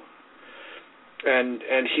knew. And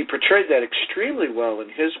he portrayed that extremely well in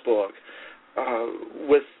his book,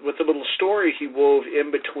 with a little story he wove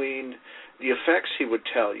in between the effects he would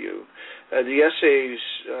tell you. The essays,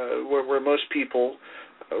 where most people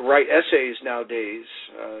write essays nowadays,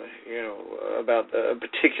 about a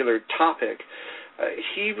particular topic,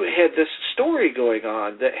 he had this story going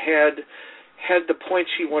on that had the points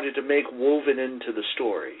he wanted to make woven into the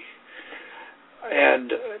story.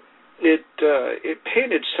 And it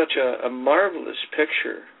painted such a marvelous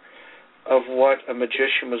picture of what a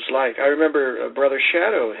magician was like. I remember Brother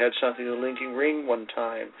Shadow had something in the Linking Ring one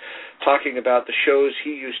time talking about the shows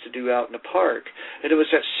he used to do out in the park. And it was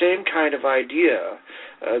that same kind of idea,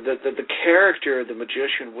 that the character of the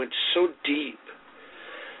magician went so deep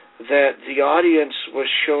that the audience was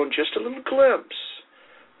shown just a little glimpse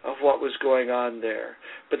of what was going on there.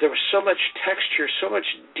 But there was so much texture, so much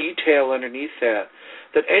detail underneath that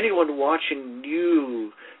anyone watching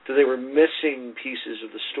knew that they were missing pieces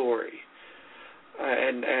of the story.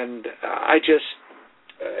 And I just,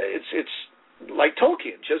 it's like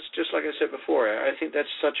Tolkien, just like I said before. I think that's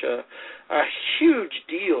such a huge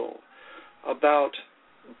deal about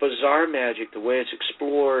bizarre magic, the way it's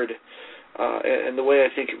explored, and the way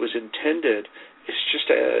I think it was intended. It's just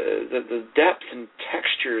the depth and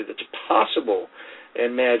texture that's possible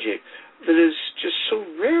in magic that is just so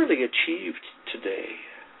rarely achieved today.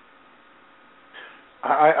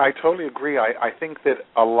 I totally agree. I think that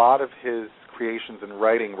a lot of his creations in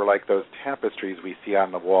writing were like those tapestries we see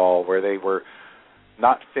on the wall, where they were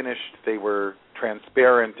not finished, they were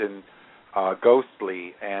transparent and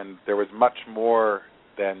ghostly, and there was much more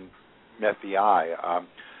than met the eye.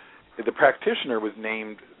 The practitioner was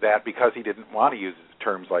named that because he didn't want to use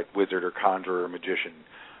terms like wizard or conjurer or magician.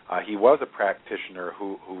 He was a practitioner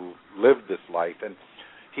who lived this life, and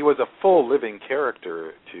he was a full living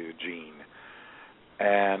character to Gene.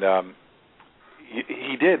 And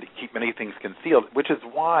he did keep many things concealed, which is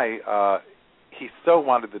why he so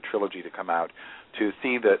wanted the trilogy to come out, to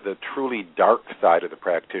see the truly dark side of the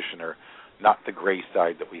practitioner, not the gray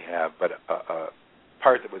side that we have, but a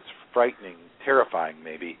part that was frightening, terrifying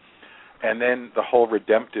maybe, and then the whole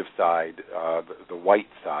redemptive side, the white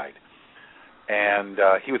side. And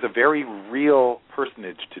he was a very real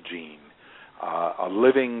personage to Gene, a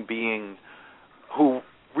living being who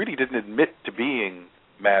really didn't admit to being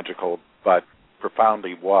magical, but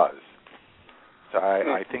profoundly was. So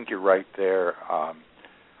I think you're right there.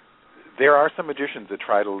 There are some magicians that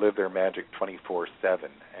try to live their magic 24/7,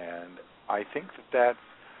 and I think that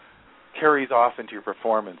carries off into your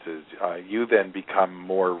performances. You then become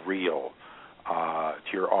more real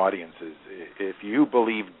to your audiences. If you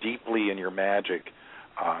believe deeply in your magic,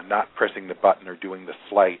 not pressing the button or doing the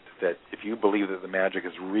sleight, that if you believe that the magic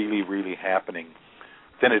is really, really happening,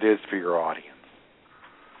 then it is for your audience.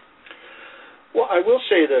 Well, I will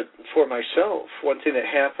say that for myself, one thing that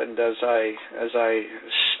happened as I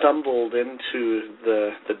stumbled into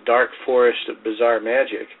the dark forest of bizarre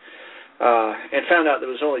magic, and found out that it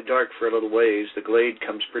was only dark for a little ways, the glade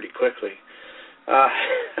comes pretty quickly,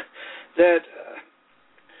 that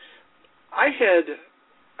I had,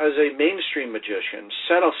 as a mainstream magician,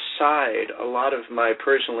 set aside a lot of my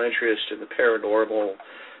personal interest in the paranormal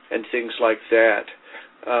and things like that,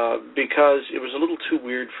 because it was a little too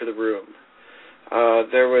weird for the room.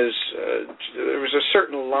 There was a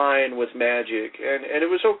certain line with magic, and it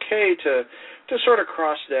was okay to sort of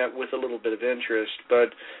cross that with a little bit of interest,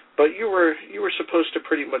 but you were supposed to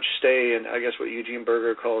pretty much stay in, I guess, what Eugene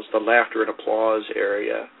Berger calls the laughter and applause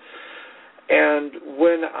area. And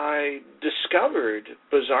when I discovered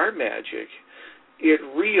bizarre magic, it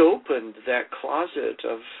reopened that closet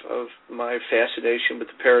of my fascination with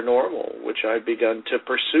the paranormal, which I've begun to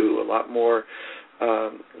pursue a lot more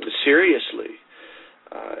seriously.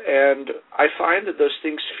 And I find that those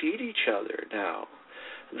things feed each other now.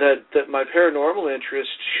 That my paranormal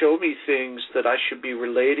interests show me things that I should be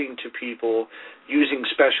relating to people using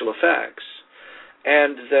special effects,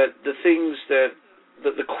 and that the things that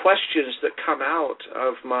the questions that come out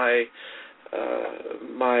of my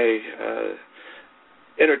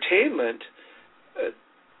entertainment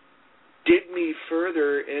dig me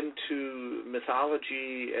further into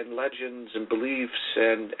mythology and legends and beliefs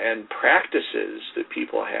and practices that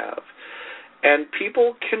people have. And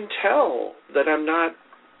people can tell that I'm not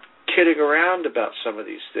kidding around about some of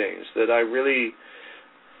these things, that I really,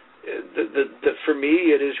 that for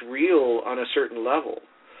me it is real on a certain level.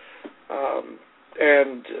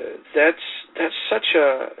 And that's such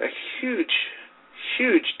a huge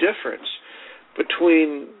difference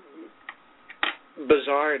between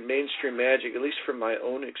bizarre and mainstream magic, at least from my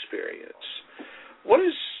own experience. What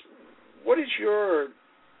is your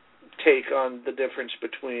take on the difference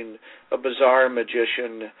between a bizarre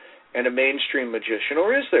magician and a mainstream magician,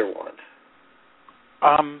 or is there one?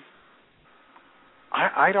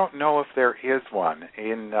 I don't know if there is one.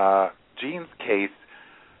 In Gene's case,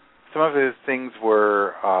 some of his things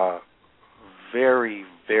were very,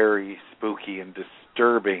 very spooky and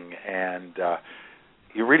disturbing, and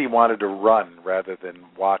you really wanted to run rather than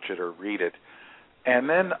watch it or read it. And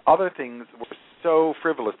then other things were so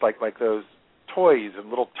frivolous, like those toys and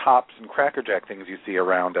little tops and Cracker Jack things you see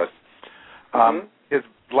around us. His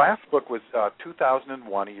last book was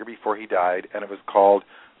 2001, a year before he died, and it was called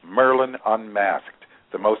Merlin Unmasked,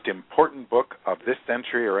 the most important book of this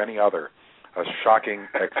century or any other, a shocking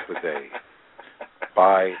expose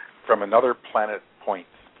from Another Planet Points.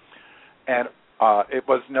 And it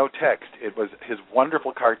was no text. It was his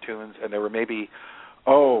wonderful cartoons, and there were maybe,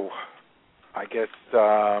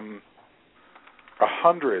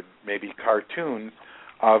 100 maybe cartoons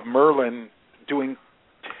of Merlin doing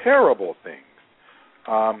terrible things.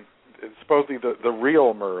 Supposedly the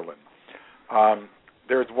real Merlin.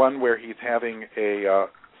 There's one where he's having a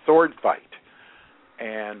sword fight,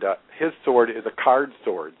 and his sword is a card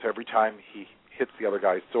sword. So every time he hits the other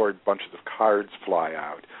guy's sword, bunches of cards fly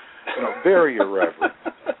out. Very irreverent.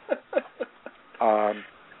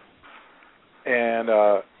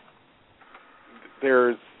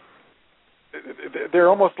 They're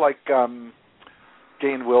almost like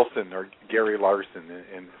Gain Wilson or Gary Larson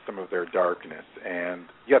in some of their darkness, and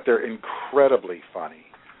yet they're incredibly funny.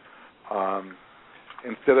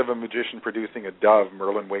 Instead of a magician producing a dove,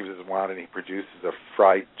 Merlin waves his wand and he produces a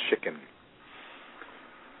fried chicken.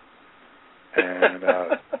 And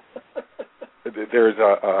there's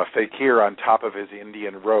a fakir on top of his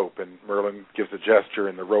Indian rope, and Merlin gives a gesture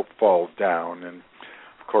and the rope falls down, and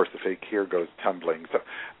of course the fakir goes tumbling. So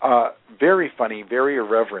very funny, very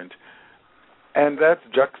irreverent, and that's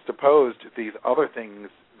juxtaposed to these other things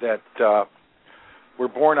that were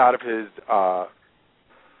born out of his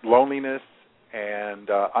loneliness and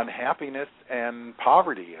unhappiness and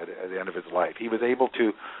poverty at the end of his life. He was able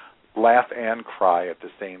to laugh and cry at the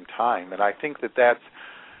same time, and I think that that's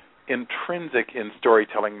intrinsic in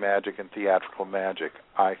storytelling magic and theatrical magic.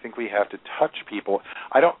 I think we have to touch people.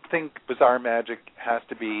 I don't think bizarre magic has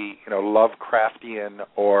to be, Lovecraftian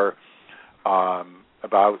or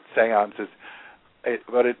about seances.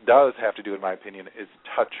 What it does have to do, in my opinion, is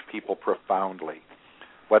touch people profoundly,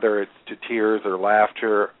 whether it's to tears or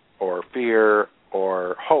laughter or fear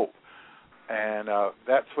or hope. And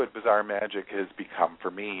that's what bizarre magic has become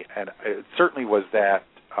for me. And it certainly was that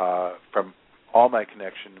from all my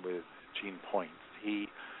connection with Eugene Poinc. He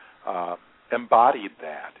embodied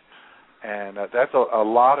that. And that's a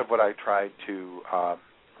lot of what I tried to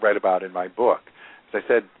write about in my book. As I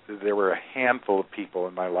said, there were a handful of people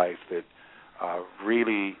in my life that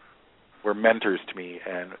really were mentors to me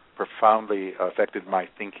and profoundly affected my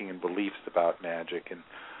thinking and beliefs about magic. And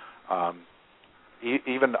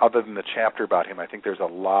even other than the chapter about him, I think there's a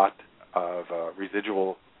lot of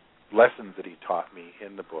residual lessons that he taught me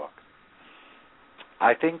in the book.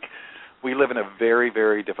 I think we live in a very,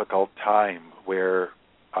 very difficult time where,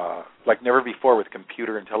 like never before with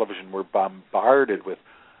computer and television, we're bombarded with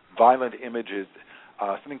violent images.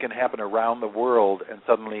 Something can happen around the world, and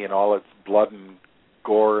suddenly in all its blood and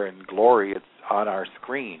gore and glory, it's on our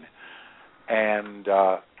screen. And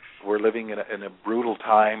we're living in a brutal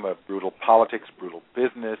time of brutal politics, brutal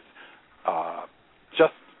business,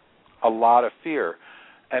 just a lot of fear.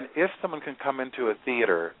 And if someone can come into a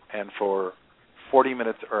theater and for 40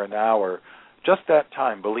 minutes or an hour, just that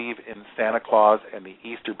time, believe in Santa Claus and the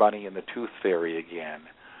Easter Bunny and the Tooth Fairy again,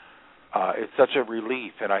 it's such a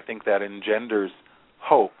relief, and I think that engenders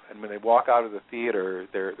hope. And when they walk out of the theater,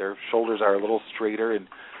 their shoulders are a little straighter, and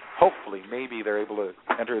hopefully, maybe they're able to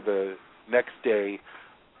enter the next day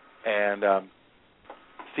and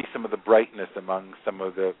see some of the brightness among some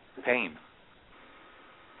of the pain.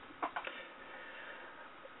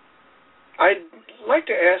 I'd like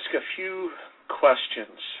to ask a few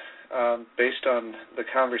questions based on the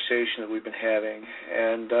conversation that we've been having,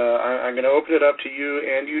 and I'm going to open it up to you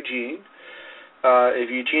and Eugene. If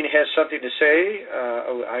Eugene has something to say,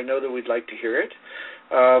 I know that we'd like to hear it.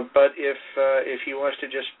 But if he wants to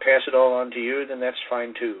just pass it all on to you, then that's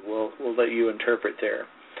fine too. We'll let you interpret there.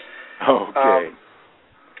 Okay.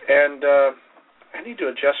 And I need to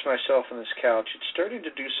adjust myself on this couch. It's starting to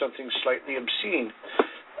do something slightly obscene.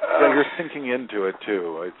 Yeah, you're sinking into it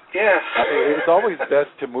too. It's always best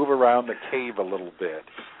to move around the cave a little bit.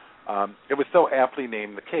 It was so aptly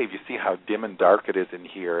named the cave. You see how dim and dark it is in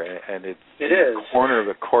here, and it's in the corner of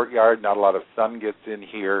the courtyard. Not a lot of sun gets in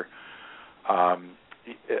here.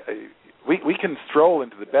 We can stroll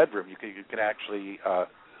into the bedroom. You can actually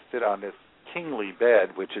sit on this kingly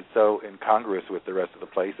bed, which is so incongruous with the rest of the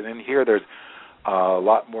place. And in here, there's a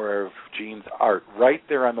lot more of Gene's art. Right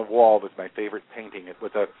there on the wall was my favorite painting. It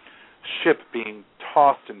was a ship being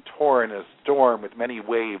tossed and torn in a storm with many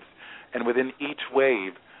waves, and within each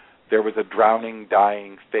wave, there was a drowning,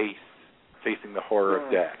 dying face facing the horror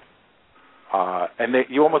of death. And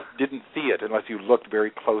you almost didn't see it unless you looked very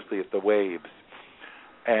closely at the waves.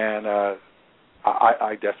 And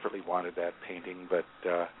I desperately wanted that painting, but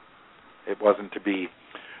it wasn't to be.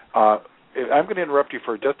 I'm going to interrupt you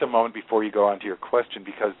for just a moment before you go on to your question,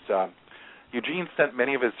 because Eugene sent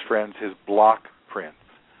many of his friends his block prints.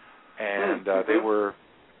 And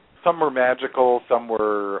some were magical, some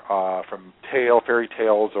were from fairy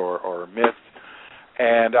tales or myths.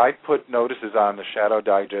 And I put notices on the Shadow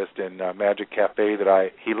Digest and Magic Cafe that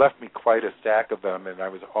he left me quite a stack of them, and I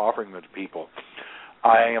was offering them to people.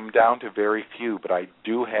 I am down to very few, but I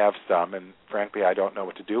do have some, and frankly, I don't know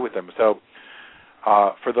what to do with them. So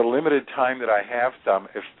for the limited time that I have some,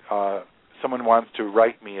 if someone wants to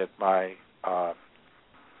write me at my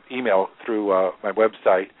email through my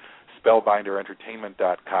website,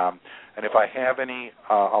 spellbinderentertainment.com, and if I have any,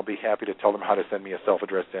 I'll be happy to tell them how to send me a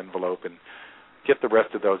self-addressed envelope and get the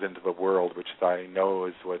rest of those into the world, which I know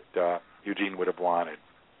is what Eugene would have wanted.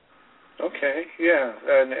 Okay, yeah,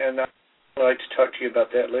 and I'd like to talk to you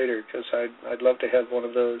about that later, because I'd love to have one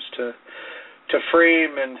of those to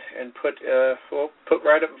frame and put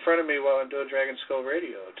right up in front of me while I'm doing Dragon Skull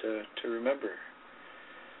Radio to remember.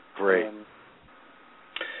 Great.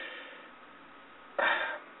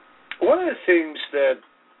 One of the things that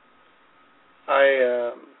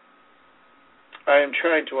I am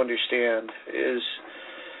trying to understand is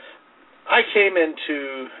I came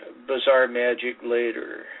into bizarre magic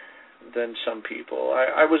later than some people.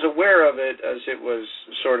 I was aware of it as it was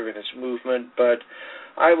sort of in its movement, but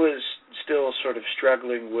I was still sort of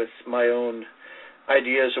struggling with my own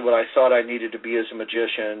ideas of what I thought I needed to be as a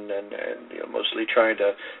magician, and mostly trying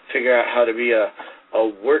to figure out how to be a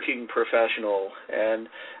working professional. And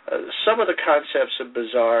some of the concepts of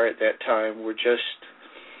bizarre at that time were just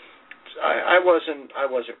I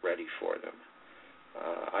wasn't ready for them.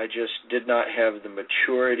 I just did not have the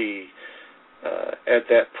maturity at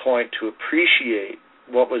that point to appreciate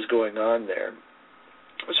what was going on there.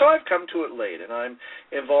 So I've come to it late, and I'm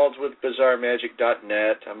involved with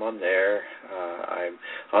BizarreMagic.net. I'm on there. I'm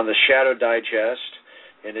on the Shadow Digest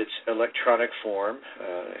in its electronic form,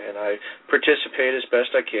 and I participate as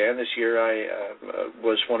best I can. This year I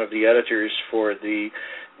was one of the editors for the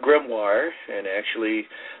Grimoire and actually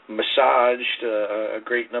massaged a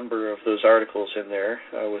great number of those articles in there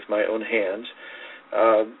with my own hands.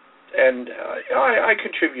 And I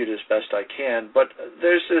contribute as best I can, but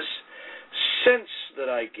there's this sense that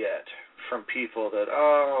I get from people that,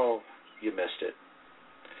 you missed it.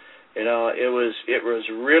 It was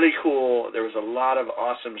really cool. There was a lot of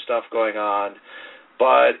awesome stuff going on,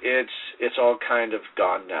 but it's all kind of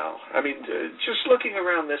gone now. I mean, just looking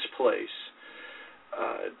around this place,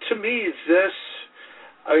 to me,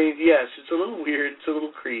 yes, it's a little weird, it's a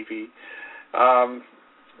little creepy,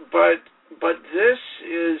 but this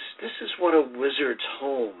is what a wizard's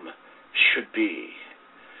home should be.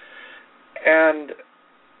 And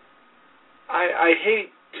I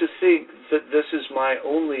hate to think that this is my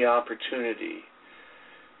only opportunity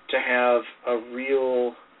to have a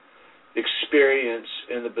real experience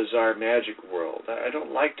in the bizarre magic world. I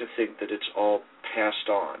don't like to think that it's all passed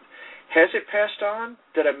on. Has it passed on?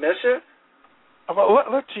 Did I miss it? Well,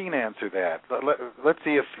 let Gene answer that. Let's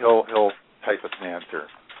see if he'll type us an answer.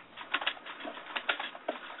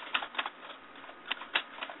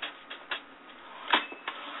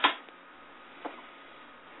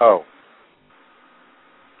 Oh.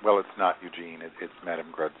 Well, it's not Eugene. It's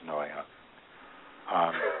Madame Grudznoya.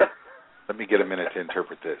 Let me get a minute to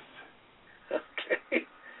interpret this. Okay.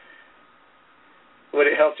 Would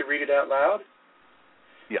it help to read it out loud?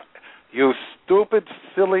 Yeah. You stupid,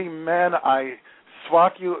 silly man, I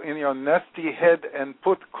swat you in your nasty head and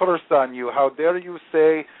put curse on you. How dare you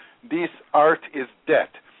say this art is dead?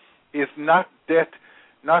 Is not dead,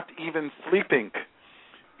 not even sleeping.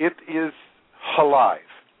 It is alive.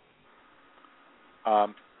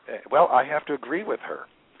 Well, I have to agree with her.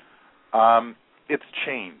 It's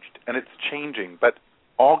changed, and it's changing, but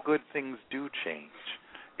all good things do change.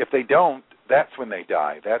 If they don't, that's when they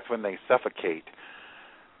die. That's when they suffocate.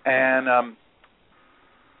 And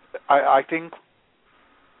I think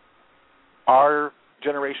our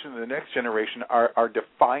generation and the next generation are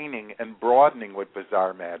defining and broadening what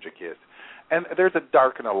bizarre magic is. And there's a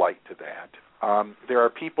dark and a light to that. There are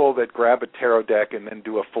people that grab a tarot deck and then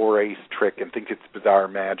do a 4-ace trick and think it's bizarre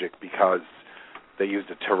magic because they used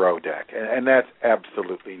a tarot deck. And that's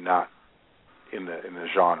absolutely not in the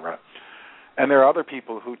genre. And there are other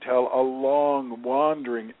people who tell a long,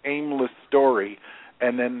 wandering, aimless story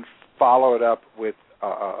and then follow it up with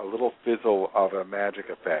a little fizzle of a magic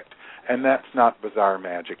effect. And that's not bizarre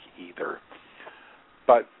magic either.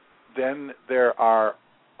 But then there are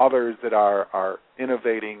others that are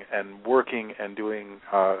innovating and working and doing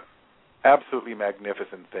absolutely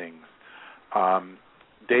magnificent things.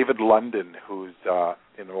 David London, who's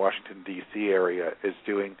in the Washington, D.C. area, is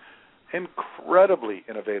doing incredibly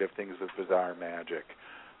innovative things with bizarre magic.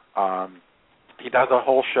 He does a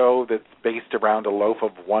whole show that's based around a loaf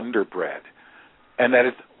of Wonder Bread, and that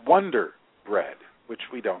is Wonder Bread, which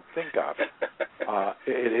we don't think of.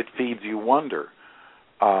 It feeds you wonder.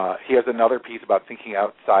 He has another piece about thinking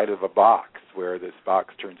outside of a box, where this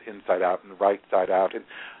box turns inside out and right side out. And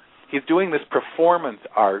he's doing this performance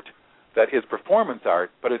art that is performance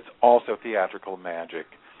art, but it's also theatrical magic.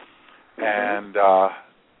 And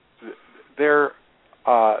there's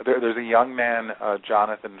a young man,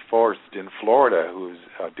 Jonathan Forst, in Florida, who's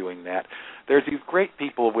doing that. There's these great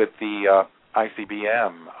people with the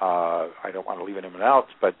ICBM. I don't want to leave anyone else,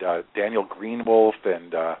 but Daniel Greenwolf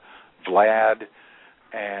and Vlad.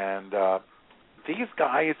 And these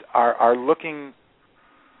guys are looking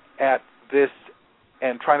at this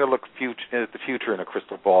and trying to look at the future in a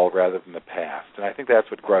crystal ball rather than the past. And I think that's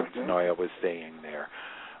what Greg Denoya was saying there.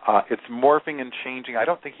 It's morphing and changing. I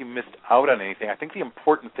don't think you missed out on anything. I think the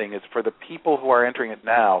important thing is for the people who are entering it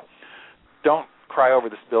now, don't cry over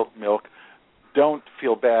the spilt milk. Don't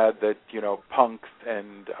feel bad that, Punks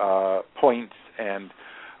and Points and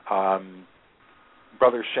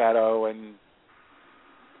Brother Shadow and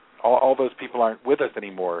all those people aren't with us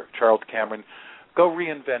anymore. Charles Cameron, go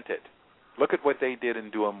reinvent it. Look at what they did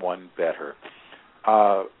and do them one better.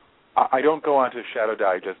 I don't go onto Shadow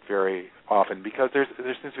Digest very often because there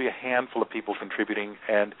seems to be a handful of people contributing,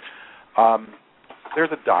 and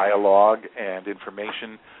there's a dialogue and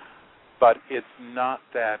information, but it's not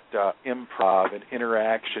that improv and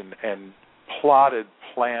interaction and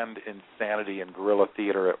planned insanity and guerrilla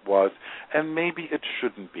theater it was, and maybe it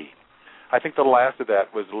shouldn't be. I think the last of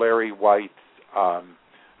that was Larry White's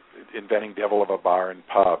Inventing Devil of a Bar and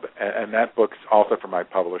Pub, and that book's also from my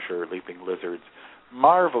publisher, Leaping Lizards.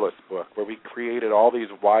 Marvelous book where we created all these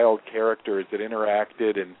wild characters that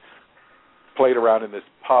interacted and played around in this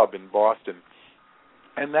pub in Boston.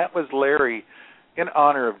 And that was Larry, in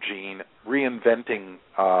honor of Gene, reinventing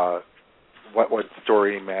what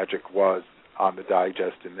story magic was on the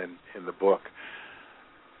digest and then in the book.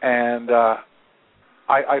 And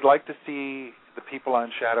I'd like to see the people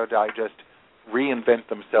on Shadow Digest reinvent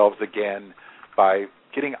themselves again by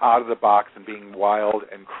getting out of the box and being wild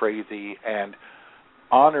and crazy and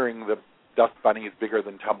honoring the dust bunnies bigger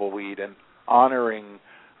than tumbleweed and honoring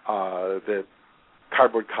the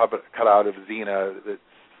cardboard cutout of Xena that's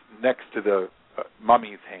next to the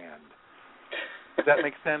mummy's hand. Does that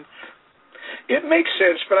make sense? It makes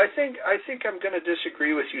sense, but I think I'm going to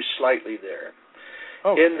disagree with you slightly there.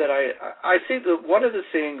 Okay. In that I think that one of the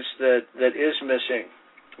things that is missing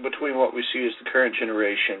between what we see as the current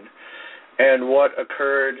generation and what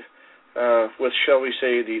occurred with, shall we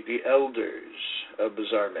say, the elders of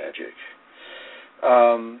bizarre magic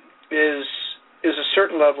is a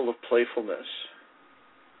certain level of playfulness.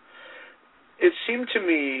 It seemed to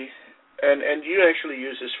me, and you actually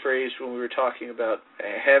used this phrase when we were talking about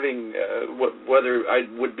having whether I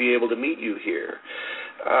would be able to meet you here,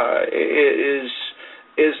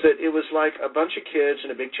 is that it was like a bunch of kids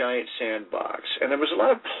in a big giant sandbox, and there was a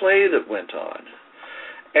lot of play that went on.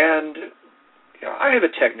 And I have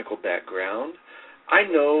a technical background. I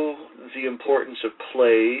know the importance of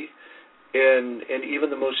play in even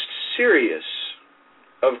the most serious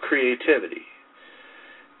of creativity.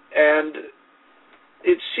 And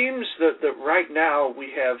it seems that right now we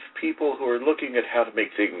have people who are looking at how to make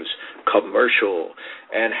things commercial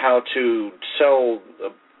and how to sell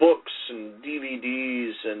books and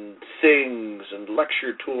DVDs and things and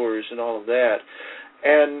lecture tours and all of that.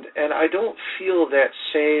 And I don't feel that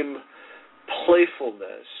same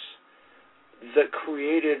playfulness that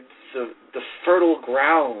created the fertile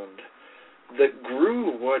ground that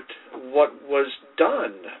grew what was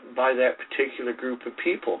done by that particular group of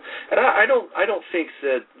people. And I don't think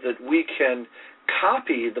that we can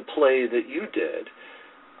copy the play that you did.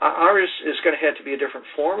 Ours is going to have to be a different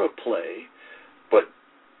form of play,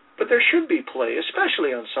 but there should be play,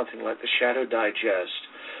 especially on something like the Shadow Digest,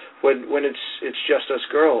 when it's just us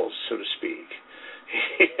girls, so to speak.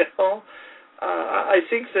 You know, I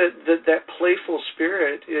think that playful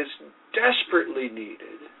spirit is desperately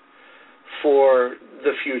needed for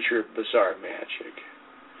the future of Bizarre Magic,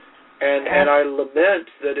 and I lament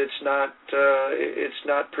that it's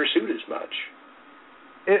not pursued as much.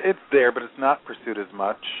 It's there, but it's not pursued as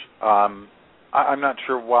much. I'm not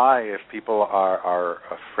sure why, if people are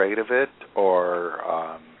afraid of it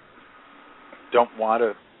or don't want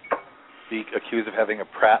to be accused of having a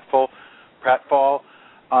pratfall.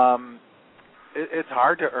 It's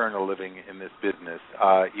hard to earn a living in this business.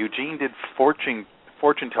 Eugene did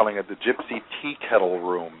fortune-telling at the Gypsy Tea Kettle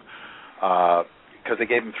Room because they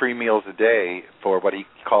gave him 3 meals a day for what he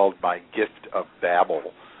called my gift of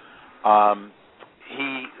babble.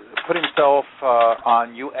 He put himself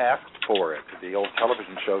on You Asked For It, the old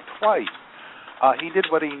television show, twice. He did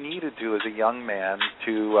what he needed to as a young man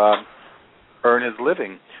to earn his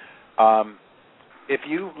living. If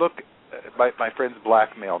you look, my friends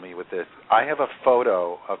blackmail me with this. I have a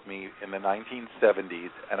photo of me in the 1970s,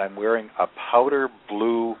 and I'm wearing a powder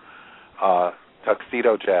blue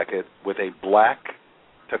tuxedo jacket with a black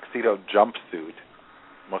tuxedo jumpsuit.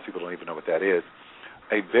 Most people don't even know what that is.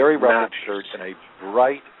 A very rugged shirt and a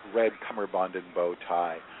bright red cummerbund and bow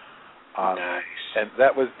tie. Nice. And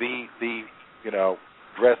that was the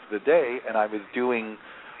dress of the day, and I was doing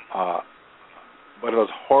one of those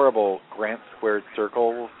horrible Grant Squared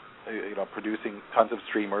circles, producing tons of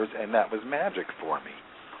streamers, and that was magic for me.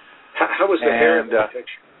 How was the hair in that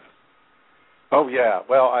picture? Oh, yeah.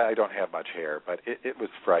 Well, I don't have much hair, but it was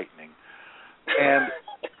frightening. And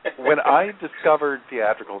when I discovered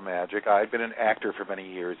theatrical magic, I'd been an actor for many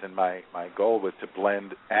years, and my goal was to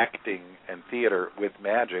blend acting and theater with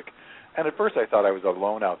magic. And at first I thought I was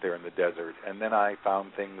alone out there in the desert, and then I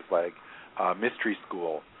found things like Mystery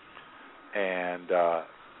School, and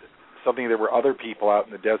something there were other people out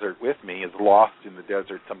in the desert with me, as lost in the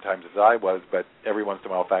desert sometimes as I was, but every once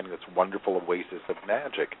in a while finding this wonderful oasis of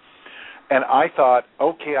magic. And I thought,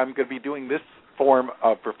 okay, I'm going to be doing this form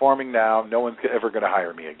of performing now. No one's ever going to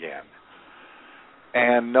hire me again.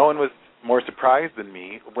 And no one was more surprised than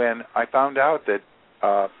me when I found out that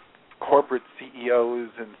corporate CEOs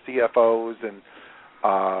and CFOs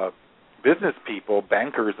and business people,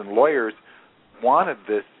 bankers and lawyers wanted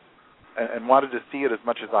this and wanted to see it as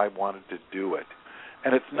much as I wanted to do it.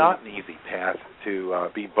 And it's not an easy path to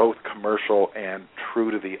be both commercial and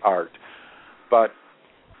true to the art. But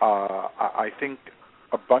I think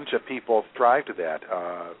a bunch of people strive to that.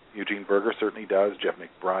 Eugene Berger certainly does. Jeff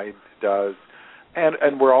McBride does.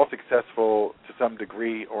 And we're all successful to some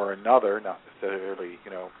degree or another, not necessarily,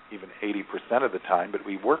 even 80% of the time, but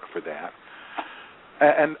we work for that.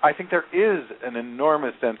 And I think there is an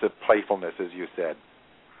enormous sense of playfulness, as you said.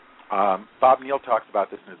 Bob Neal talks about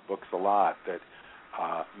this in his books a lot, that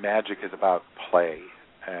magic is about play.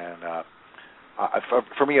 And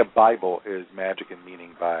for me, a Bible is Magic and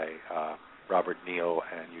Meaning by Robert Neal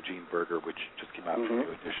and Eugene Berger, which just came out from New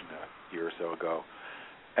Edition a year or so ago.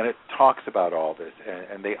 And it talks about all this,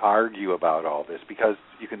 and they argue about all this, because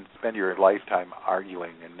you can spend your lifetime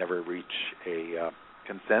arguing and never reach a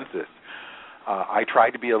consensus. I try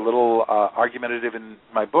to be a little argumentative in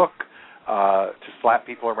my book, to slap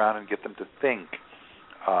people around and get them to think.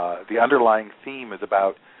 The underlying theme is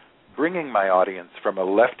about bringing my audience from a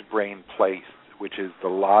left brain place, which is the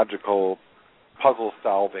logical,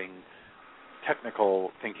 puzzle-solving,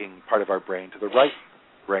 technical thinking part of our brain, to the right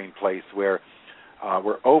brain place where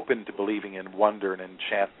we're open to believing in wonder and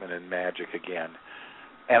enchantment and magic again.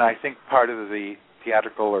 And I think part of the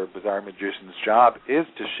theatrical or bizarre magician's job is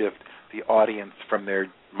to shift the audience from their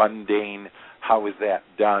mundane, how is that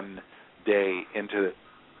done day, into,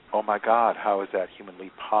 oh my God, how is that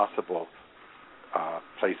humanly possible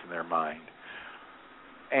place in their mind.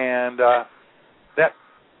 And that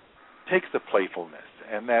takes a playfulness,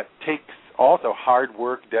 and that takes also hard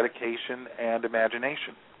work, dedication, and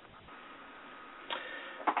imagination.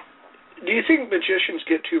 Do you think magicians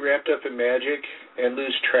get too wrapped up in magic and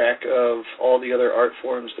lose track of all the other art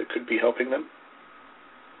forms that could be helping them?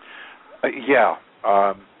 Yeah.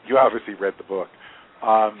 You obviously read the book.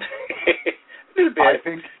 A bit. I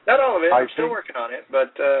think, not all of it. I'm still working on it,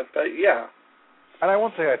 but yeah. And I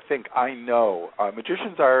won't say I think, I know.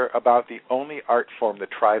 Magicians are about the only art form that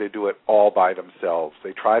try to do it all by themselves.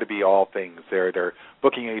 They try to be all things. They're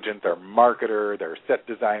booking agent, they're marketer, they're set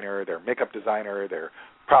designer, they're makeup designer, they're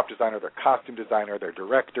prop designer, they're costume designer, they're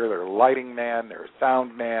director, they're lighting man, they're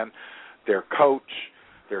sound man, they're coach,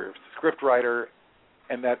 they're script writer,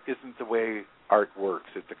 and that isn't the way art works.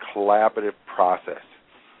 It's a collaborative process.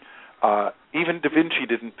 Even Da Vinci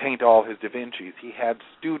didn't paint all his Da Vincis. He had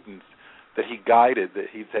students that he guided, that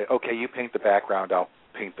he'd say, okay, you paint the background, I'll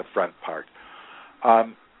paint the front part.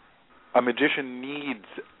 A magician needs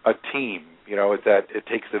a team, it's that it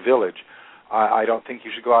takes a village. I don't think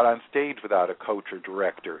you should go out on stage without a coach or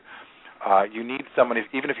director. You need someone,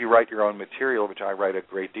 even if you write your own material, which I write a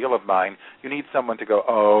great deal of mine, you need someone to go,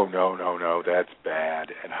 oh, no, that's bad.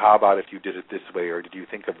 And how about if you did it this way, or did you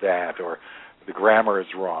think of that, or the grammar is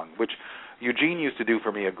wrong, which Eugene used to do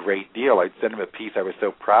for me a great deal. I'd send him a piece I was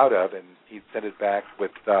so proud of, and he'd send it back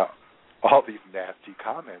with all these nasty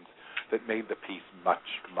comments that made the piece much,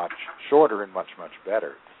 much shorter and much, much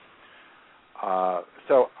better.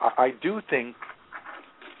 So I do think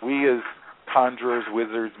we as conjurers,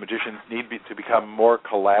 wizards, magicians need to become more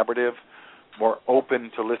collaborative, more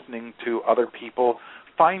open to listening to other people.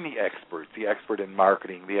 Find the expert in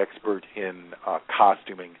marketing, the expert in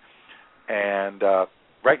costuming. And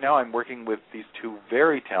right now I'm working with these two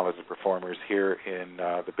very talented performers here in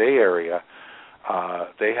the Bay Area.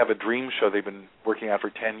 They have a dream show they've been working on for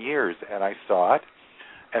 10 years, and I saw it,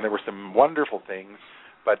 and there were some wonderful things,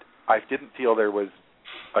 but I didn't feel there was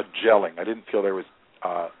a gelling. I didn't feel there was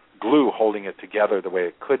glue holding it together the way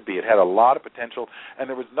it could be. It had a lot of potential, and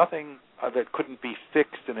there was nothing that couldn't be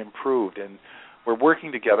fixed and improved, and we're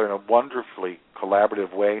working together in a wonderfully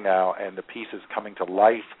collaborative way now, and the piece is coming to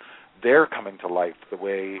life. They're coming to life the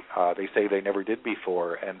way they say they never did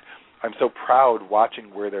before, and I'm so proud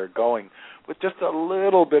watching where they're going with just a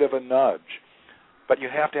little bit of a nudge. But you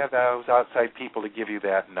have to have those outside people to give you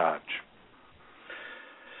that nudge.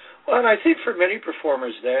 Well, and I think for many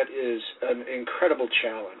performers that is an incredible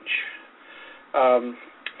challenge.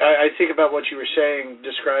 I think about what you were saying,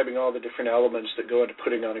 describing all the different elements that go into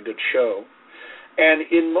putting on a good show. And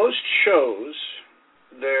in most shows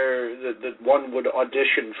that one would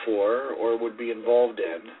audition for or would be involved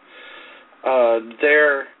in,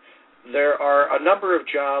 there are a number of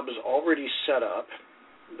jobs already set up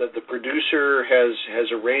that the producer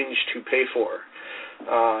has arranged to pay for.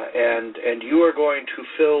 And you are going to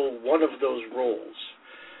fill one of those roles.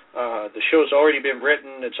 The show's already been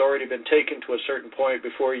written, it's already been taken to a certain point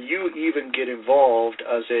before you even get involved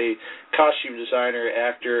as a costume designer,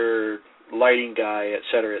 actor, lighting guy, et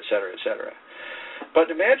cetera, et cetera, et cetera. But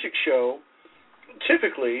the magic show,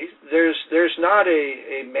 typically, there's not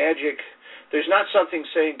a magic, there's not something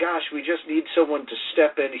saying, gosh, we just need someone to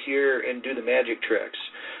step in here and do the magic tricks.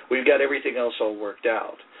 We've got everything else all worked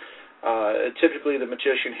out. Typically, the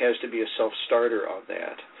magician has to be a self-starter on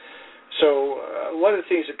that. So one of the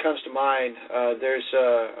things that comes to mind, there's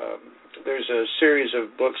a series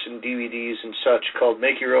of books and DVDs and such called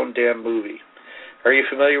Make Your Own Damn Movie. Are you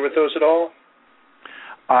familiar with those at all?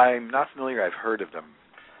 I'm not familiar. I've heard of them.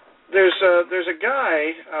 There's a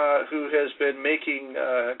guy who has been making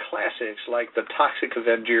classics like The Toxic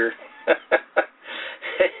Avenger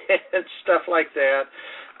and stuff like that.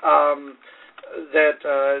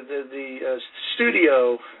 The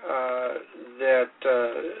studio that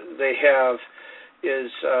they have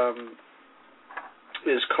is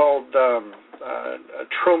called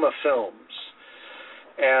Troma Films,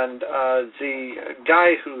 and the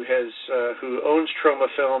guy who owns Troma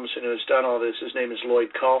Films and who has done all this, his name is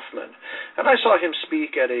Lloyd Kaufman, and I saw him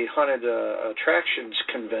speak at a haunted attractions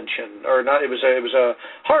convention, or not? It was a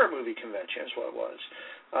horror movie convention, is what it was.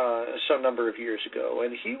 Some number of years ago,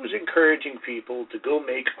 and he was encouraging people to go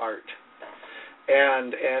make art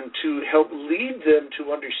and to help lead them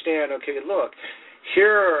to understand, okay, look,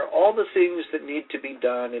 here are all the things that need to be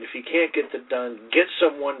done, and if you can't get them done, get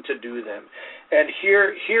someone to do them. And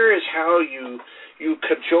here is how you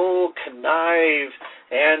cajole, connive,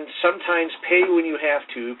 and sometimes pay when you have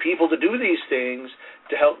to, people to do these things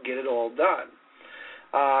to help get it all done.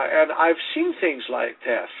 And I've seen things like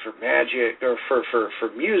that for magic, or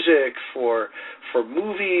for music, for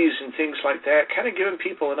movies and things like that, kind of giving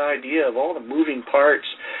people an idea of all the moving parts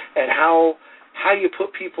and how you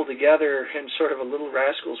put people together in sort of a Little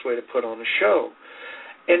Rascals way to put on a show.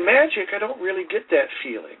 In magic, I don't really get that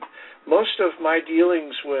feeling. Most of my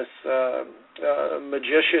dealings with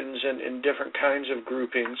magicians and different kinds of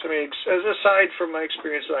groupings, I mean, as aside from my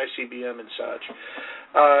experience with ICBM and such,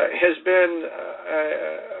 has been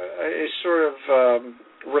a sort of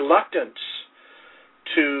reluctance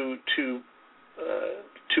to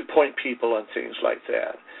point people on things like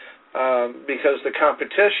that, because the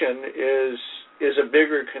competition is a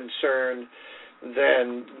bigger concern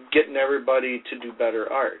than getting everybody to do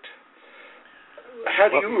better art. How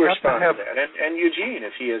do you respond to that? And Eugene,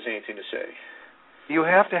 if he has anything to say. You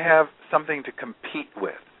have to have something to compete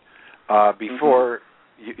with before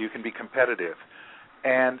you can be competitive.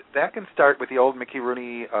 And that can start with the old Mickey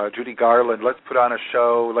Rooney, Judy Garland, let's put on a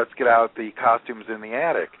show, let's get out the costumes in the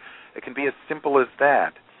attic. It can be as simple as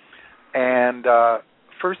that. And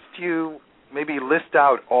first you maybe list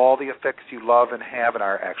out all the effects you love and have and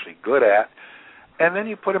are actually good at, and then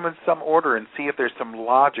you put them in some order and see if there's some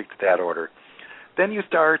logic to that order. Then you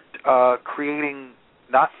start creating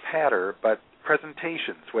not patter, but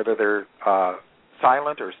presentations, whether they're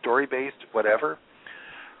silent or story-based, whatever.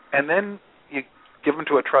 And then you give them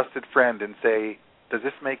to a trusted friend and say, does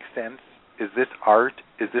this make sense? Is this art?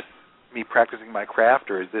 Is this me practicing my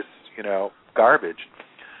craft, or is this, garbage?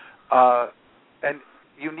 And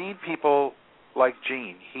you need people like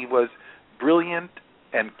Gene. He was brilliant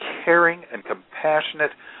and caring and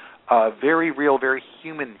compassionate, very real, very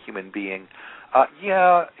human being. He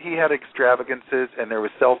had extravagances and there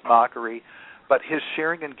was self-mockery, but his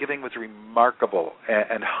sharing and giving was remarkable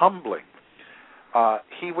and humbling.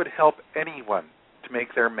 He would help anyone to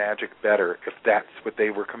make their magic better if that's what they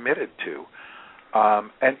were committed to.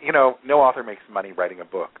 And no author makes money writing a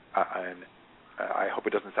book. And I hope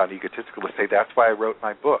it doesn't sound egotistical to say that's why I wrote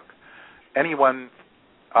my book. Anyone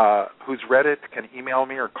who's read it can email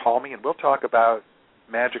me or call me, and we'll talk about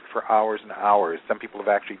magic for hours and hours. Some people have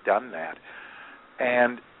actually done that.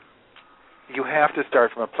 And you have to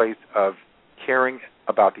start from a place of caring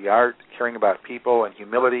about the art, caring about people, and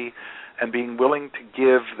humility, and being willing to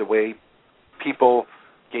give the way people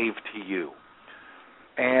gave to you.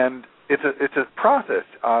 And it's a process.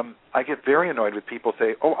 I get very annoyed with people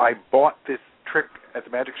say, oh, I bought this trick at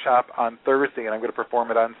the magic shop on Thursday and I'm going to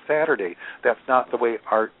perform it on Saturday. That's not the way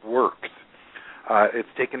art works. It's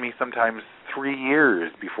taken me sometimes 3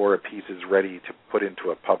 years before a piece is ready to put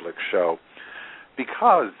into a public show,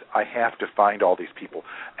 because I have to find all these people.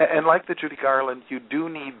 And like the Judy Garland, you do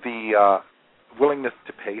need the willingness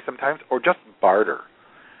to pay sometimes, or just barter.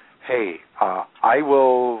 Hey, I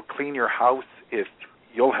will clean your house if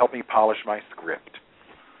you'll help me polish my script.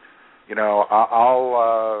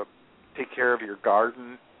 I'll take care of your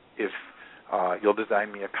garden if you'll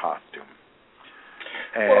design me a costume.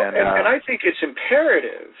 And I think it's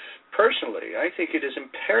imperative, personally, I think it is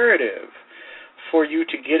imperative for you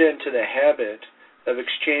to get into the habit of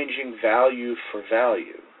exchanging value for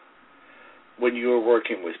value when you're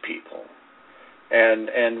working with people.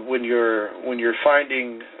 And when you're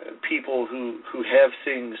finding people who have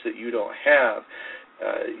things that you don't have,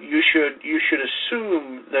 you should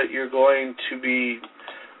assume that you're going to be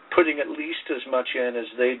putting at least as much in as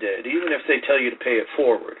they did, even if they tell you to pay it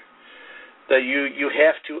forward. That you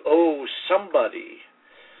have to owe somebody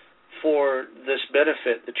for this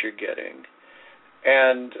benefit that you're getting.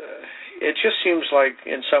 And it just seems like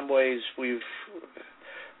in some ways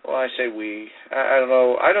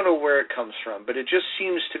I don't know where it comes from, but it just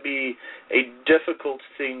seems to be a difficult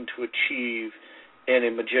thing to achieve in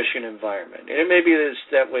a magician environment. And maybe it is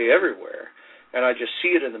that way everywhere, and I just see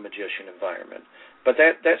it in the magician environment. But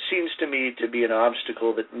that seems to me to be an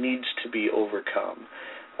obstacle that needs to be overcome.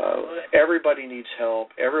 Everybody needs help.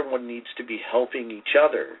 Everyone needs to be helping each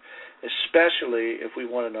other, especially if we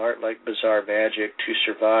want an art like Bizarre Magic to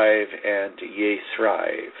survive and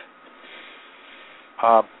thrive.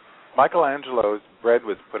 Michelangelo's bread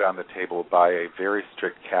was put on the table by a very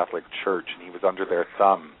strict Catholic church, and he was under their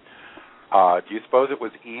thumb. Do you suppose it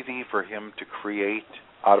was easy for him to create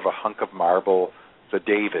out of a hunk of marble the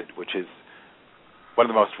David, which is one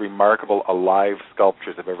of the most remarkable alive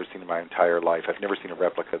sculptures I've ever seen in my entire life? I've never seen a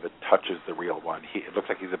replica that touches the real one. It looks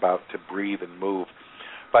like he's about to breathe and move.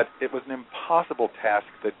 But it was an impossible task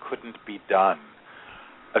that couldn't be done,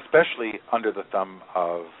 especially under the thumb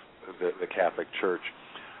of the Catholic Church.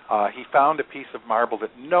 He found a piece of marble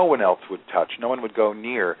that no one else would touch, no one would go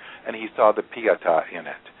near, and he saw the Pietà in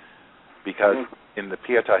it. Because in the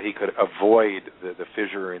Pietà he could avoid the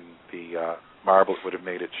fissure in the marble that would have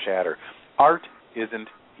made it shatter. Art isn't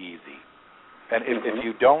easy. And if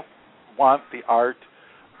you don't want the art,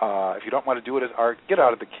 if you don't want to do it as art, get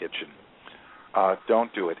out of the kitchen.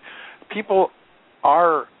 Don't do it. People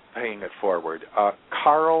are paying it forward.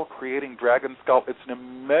 Carl creating Dragon Skull, it's an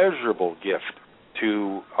immeasurable gift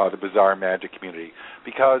to the bizarre magic community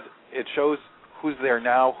because it shows who's there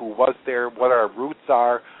now, who was there, what our roots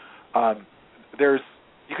are.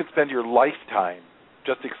 You could spend your lifetime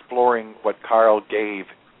just exploring what Carl gave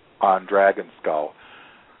on Dragon Skull.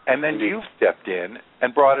 And then you've stepped in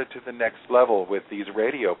and brought it to the next level with these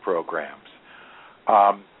radio programs.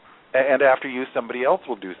 And after you, somebody else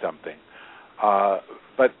will do something.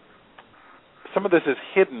 But some of this is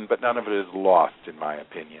hidden, but none of it is lost, in my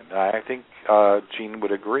opinion. I think Gene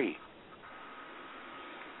would agree.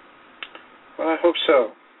 Well, I hope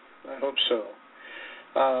so.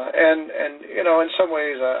 And you know, in some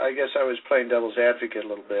ways, I guess I was playing devil's advocate a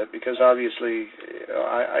little bit because obviously,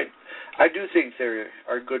 I do think there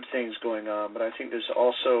are good things going on, but I think there's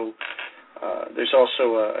also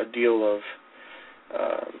a deal of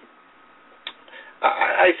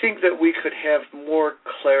I think that we could have more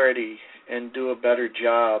clarity and do a better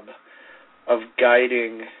job of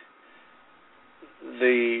guiding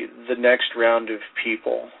the next round of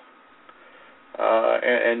people.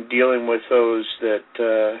 And dealing with those that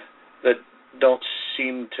don't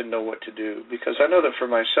seem to know what to do. Because I know that for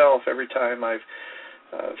myself, every time I've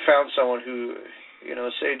found someone who, you know,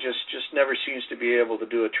 say just never seems to be able to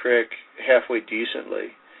do a trick halfway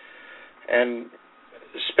decently, and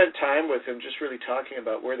spent time with them just really talking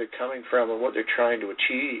about where they're coming from and what they're trying to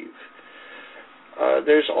achieve,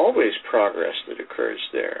 there's always progress that occurs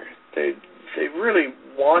there. They really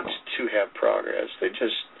want to have progress. They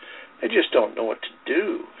just don't know what to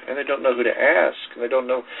do, and they don't know who to ask, and they don't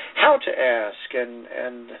know how to ask,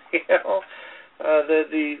 and you know,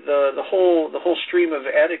 the whole stream of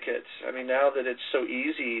etiquette. I mean, now that it's so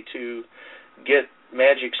easy to get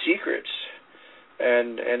magic secrets,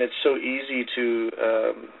 and it's so easy to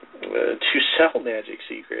sell magic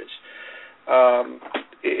secrets,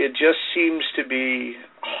 it just seems to be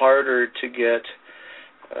harder to get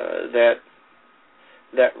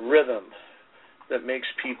that rhythm that makes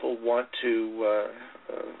people want to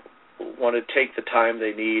take the time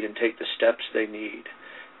they need and take the steps they need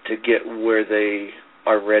to get where they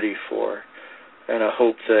are ready for. And I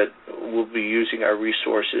hope that we'll be using our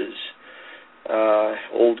resources,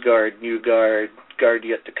 old guard, new guard, guard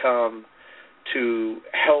yet to come, to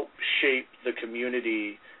help shape the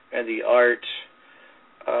community and the art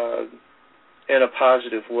in a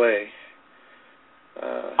positive way.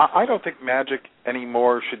 I don't think magic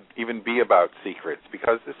anymore should even be about secrets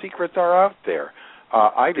because the secrets are out there.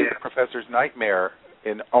 I do the Professor's Nightmare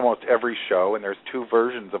in almost every show, and there's 2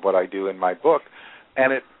 versions of what I do in my book,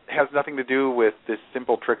 and it has nothing to do with this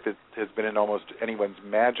simple trick that has been in almost anyone's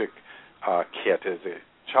magic kit as a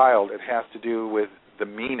child. It has to do with the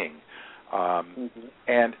meaning.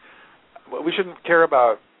 And we shouldn't care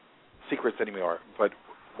about secrets anymore, but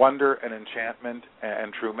wonder and enchantment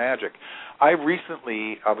and true magic. I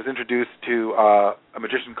recently was introduced to a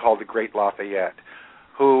magician called the Great Lafayette,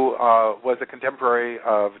 who was a contemporary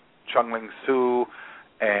of Chung Ling Soo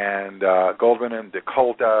and Goldman and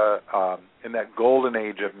Dakota in that golden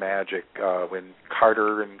age of magic when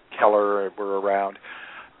Carter and Keller were around.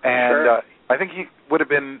 And I think he would have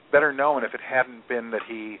been better known if it hadn't been that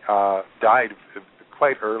he died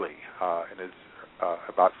quite early in his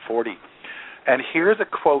about 40. And here's a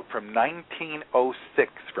quote from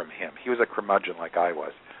 1906 from him. He was a curmudgeon like I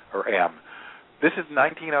was, or am. This is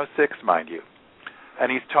 1906, mind you.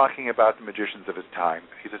 And he's talking about the magicians of his time.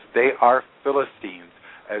 He says, they are Philistines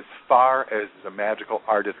as far as the magical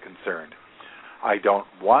art is concerned. I don't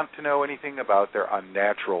want to know anything about their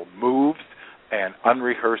unnatural moves and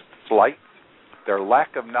unrehearsed sleights. Their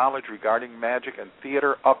lack of knowledge regarding magic and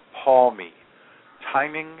theater appall me.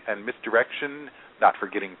 Timing and misdirection, not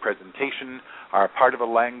forgetting presentation, are a part of a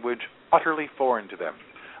language utterly foreign to them.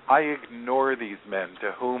 I ignore these men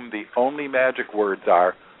to whom the only magic words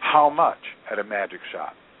are, how much, at a magic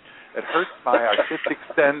shop. It hurts my artistic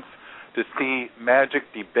sense to see magic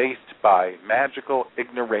debased by magical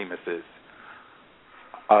ignoramuses.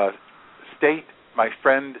 State my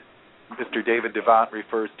friend Mr. David Devant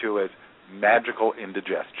refers to as magical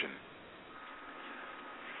indigestion.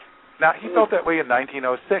 Now, he felt that way in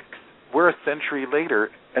 1906. We're a century later,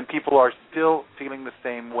 and people are still feeling the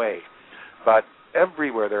same way. But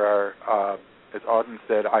everywhere there are, as Auden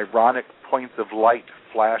said, ironic points of light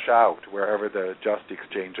flash out wherever the Just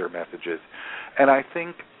exchange their messages. And I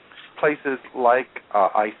think places like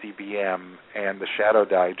ICBM and the Shadow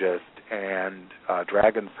Digest and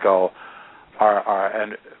Dragon Skull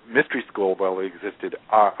and Mystery School, while they existed,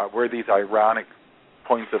 were these ironic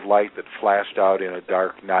points of light that flashed out in a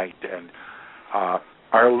dark night and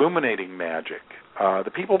are illuminating magic.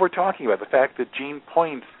 The people we're talking about, the fact that Eugene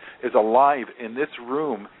Poinc is alive in this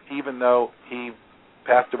room, even though he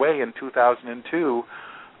passed away in 2002,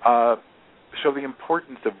 show the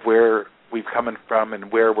importance of where we've come from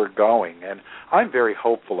and where we're going. And I'm very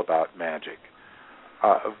hopeful about magic.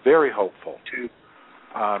 Very hopeful.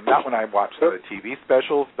 Not when I watch the TV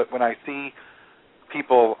specials, but when I see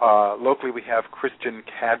people, locally we have Christian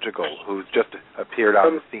Cagigal, who's just appeared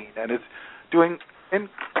on the scene and is doing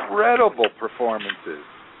incredible performances.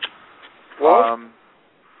 Well,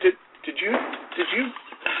 did you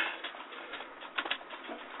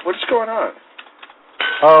what's going on?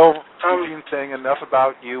 Oh, Eugene's saying enough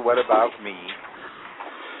about you, what about me?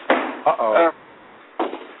 Uh-oh.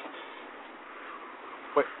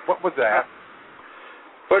 Wait, what was that?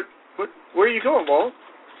 Where are you going, Walt?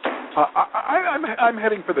 I'm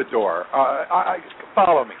heading for the door.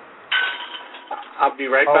 Follow me. I'll be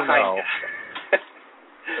right behind you. But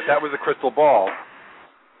that was a crystal ball.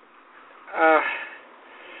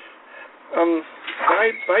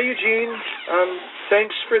 Bye, Eugene.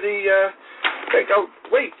 Thanks for the. Oh,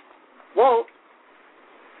 wait, Walt.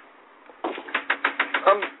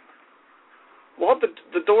 Walt,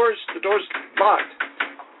 the door's locked.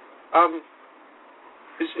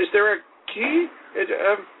 Is there a key?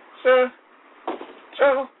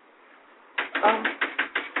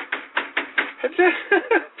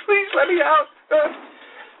 Please let me out.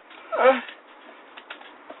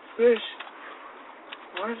 Please.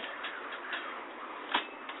 What?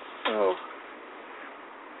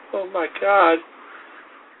 Oh my God.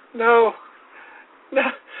 No.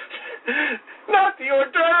 Not the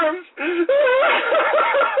hors d'oeuvres.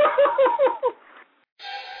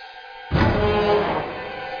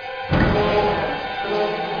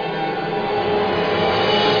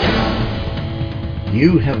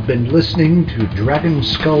 You have been listening to Dragon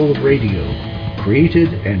Skull Radio,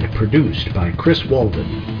 created and produced by Chris Walden.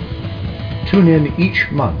 Tune in each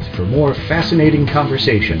month for more fascinating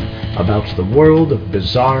conversation about the world of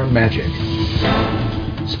bizarre magic.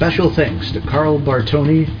 Special thanks to Carl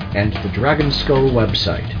Bartoni and the Dragon Skull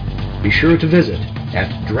website. Be sure to visit at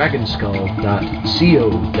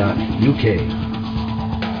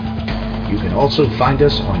dragonskull.co.uk. You can also find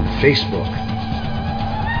us on Facebook.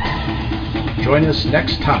 Join us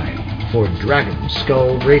next time for Dragon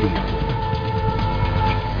Skull Radio.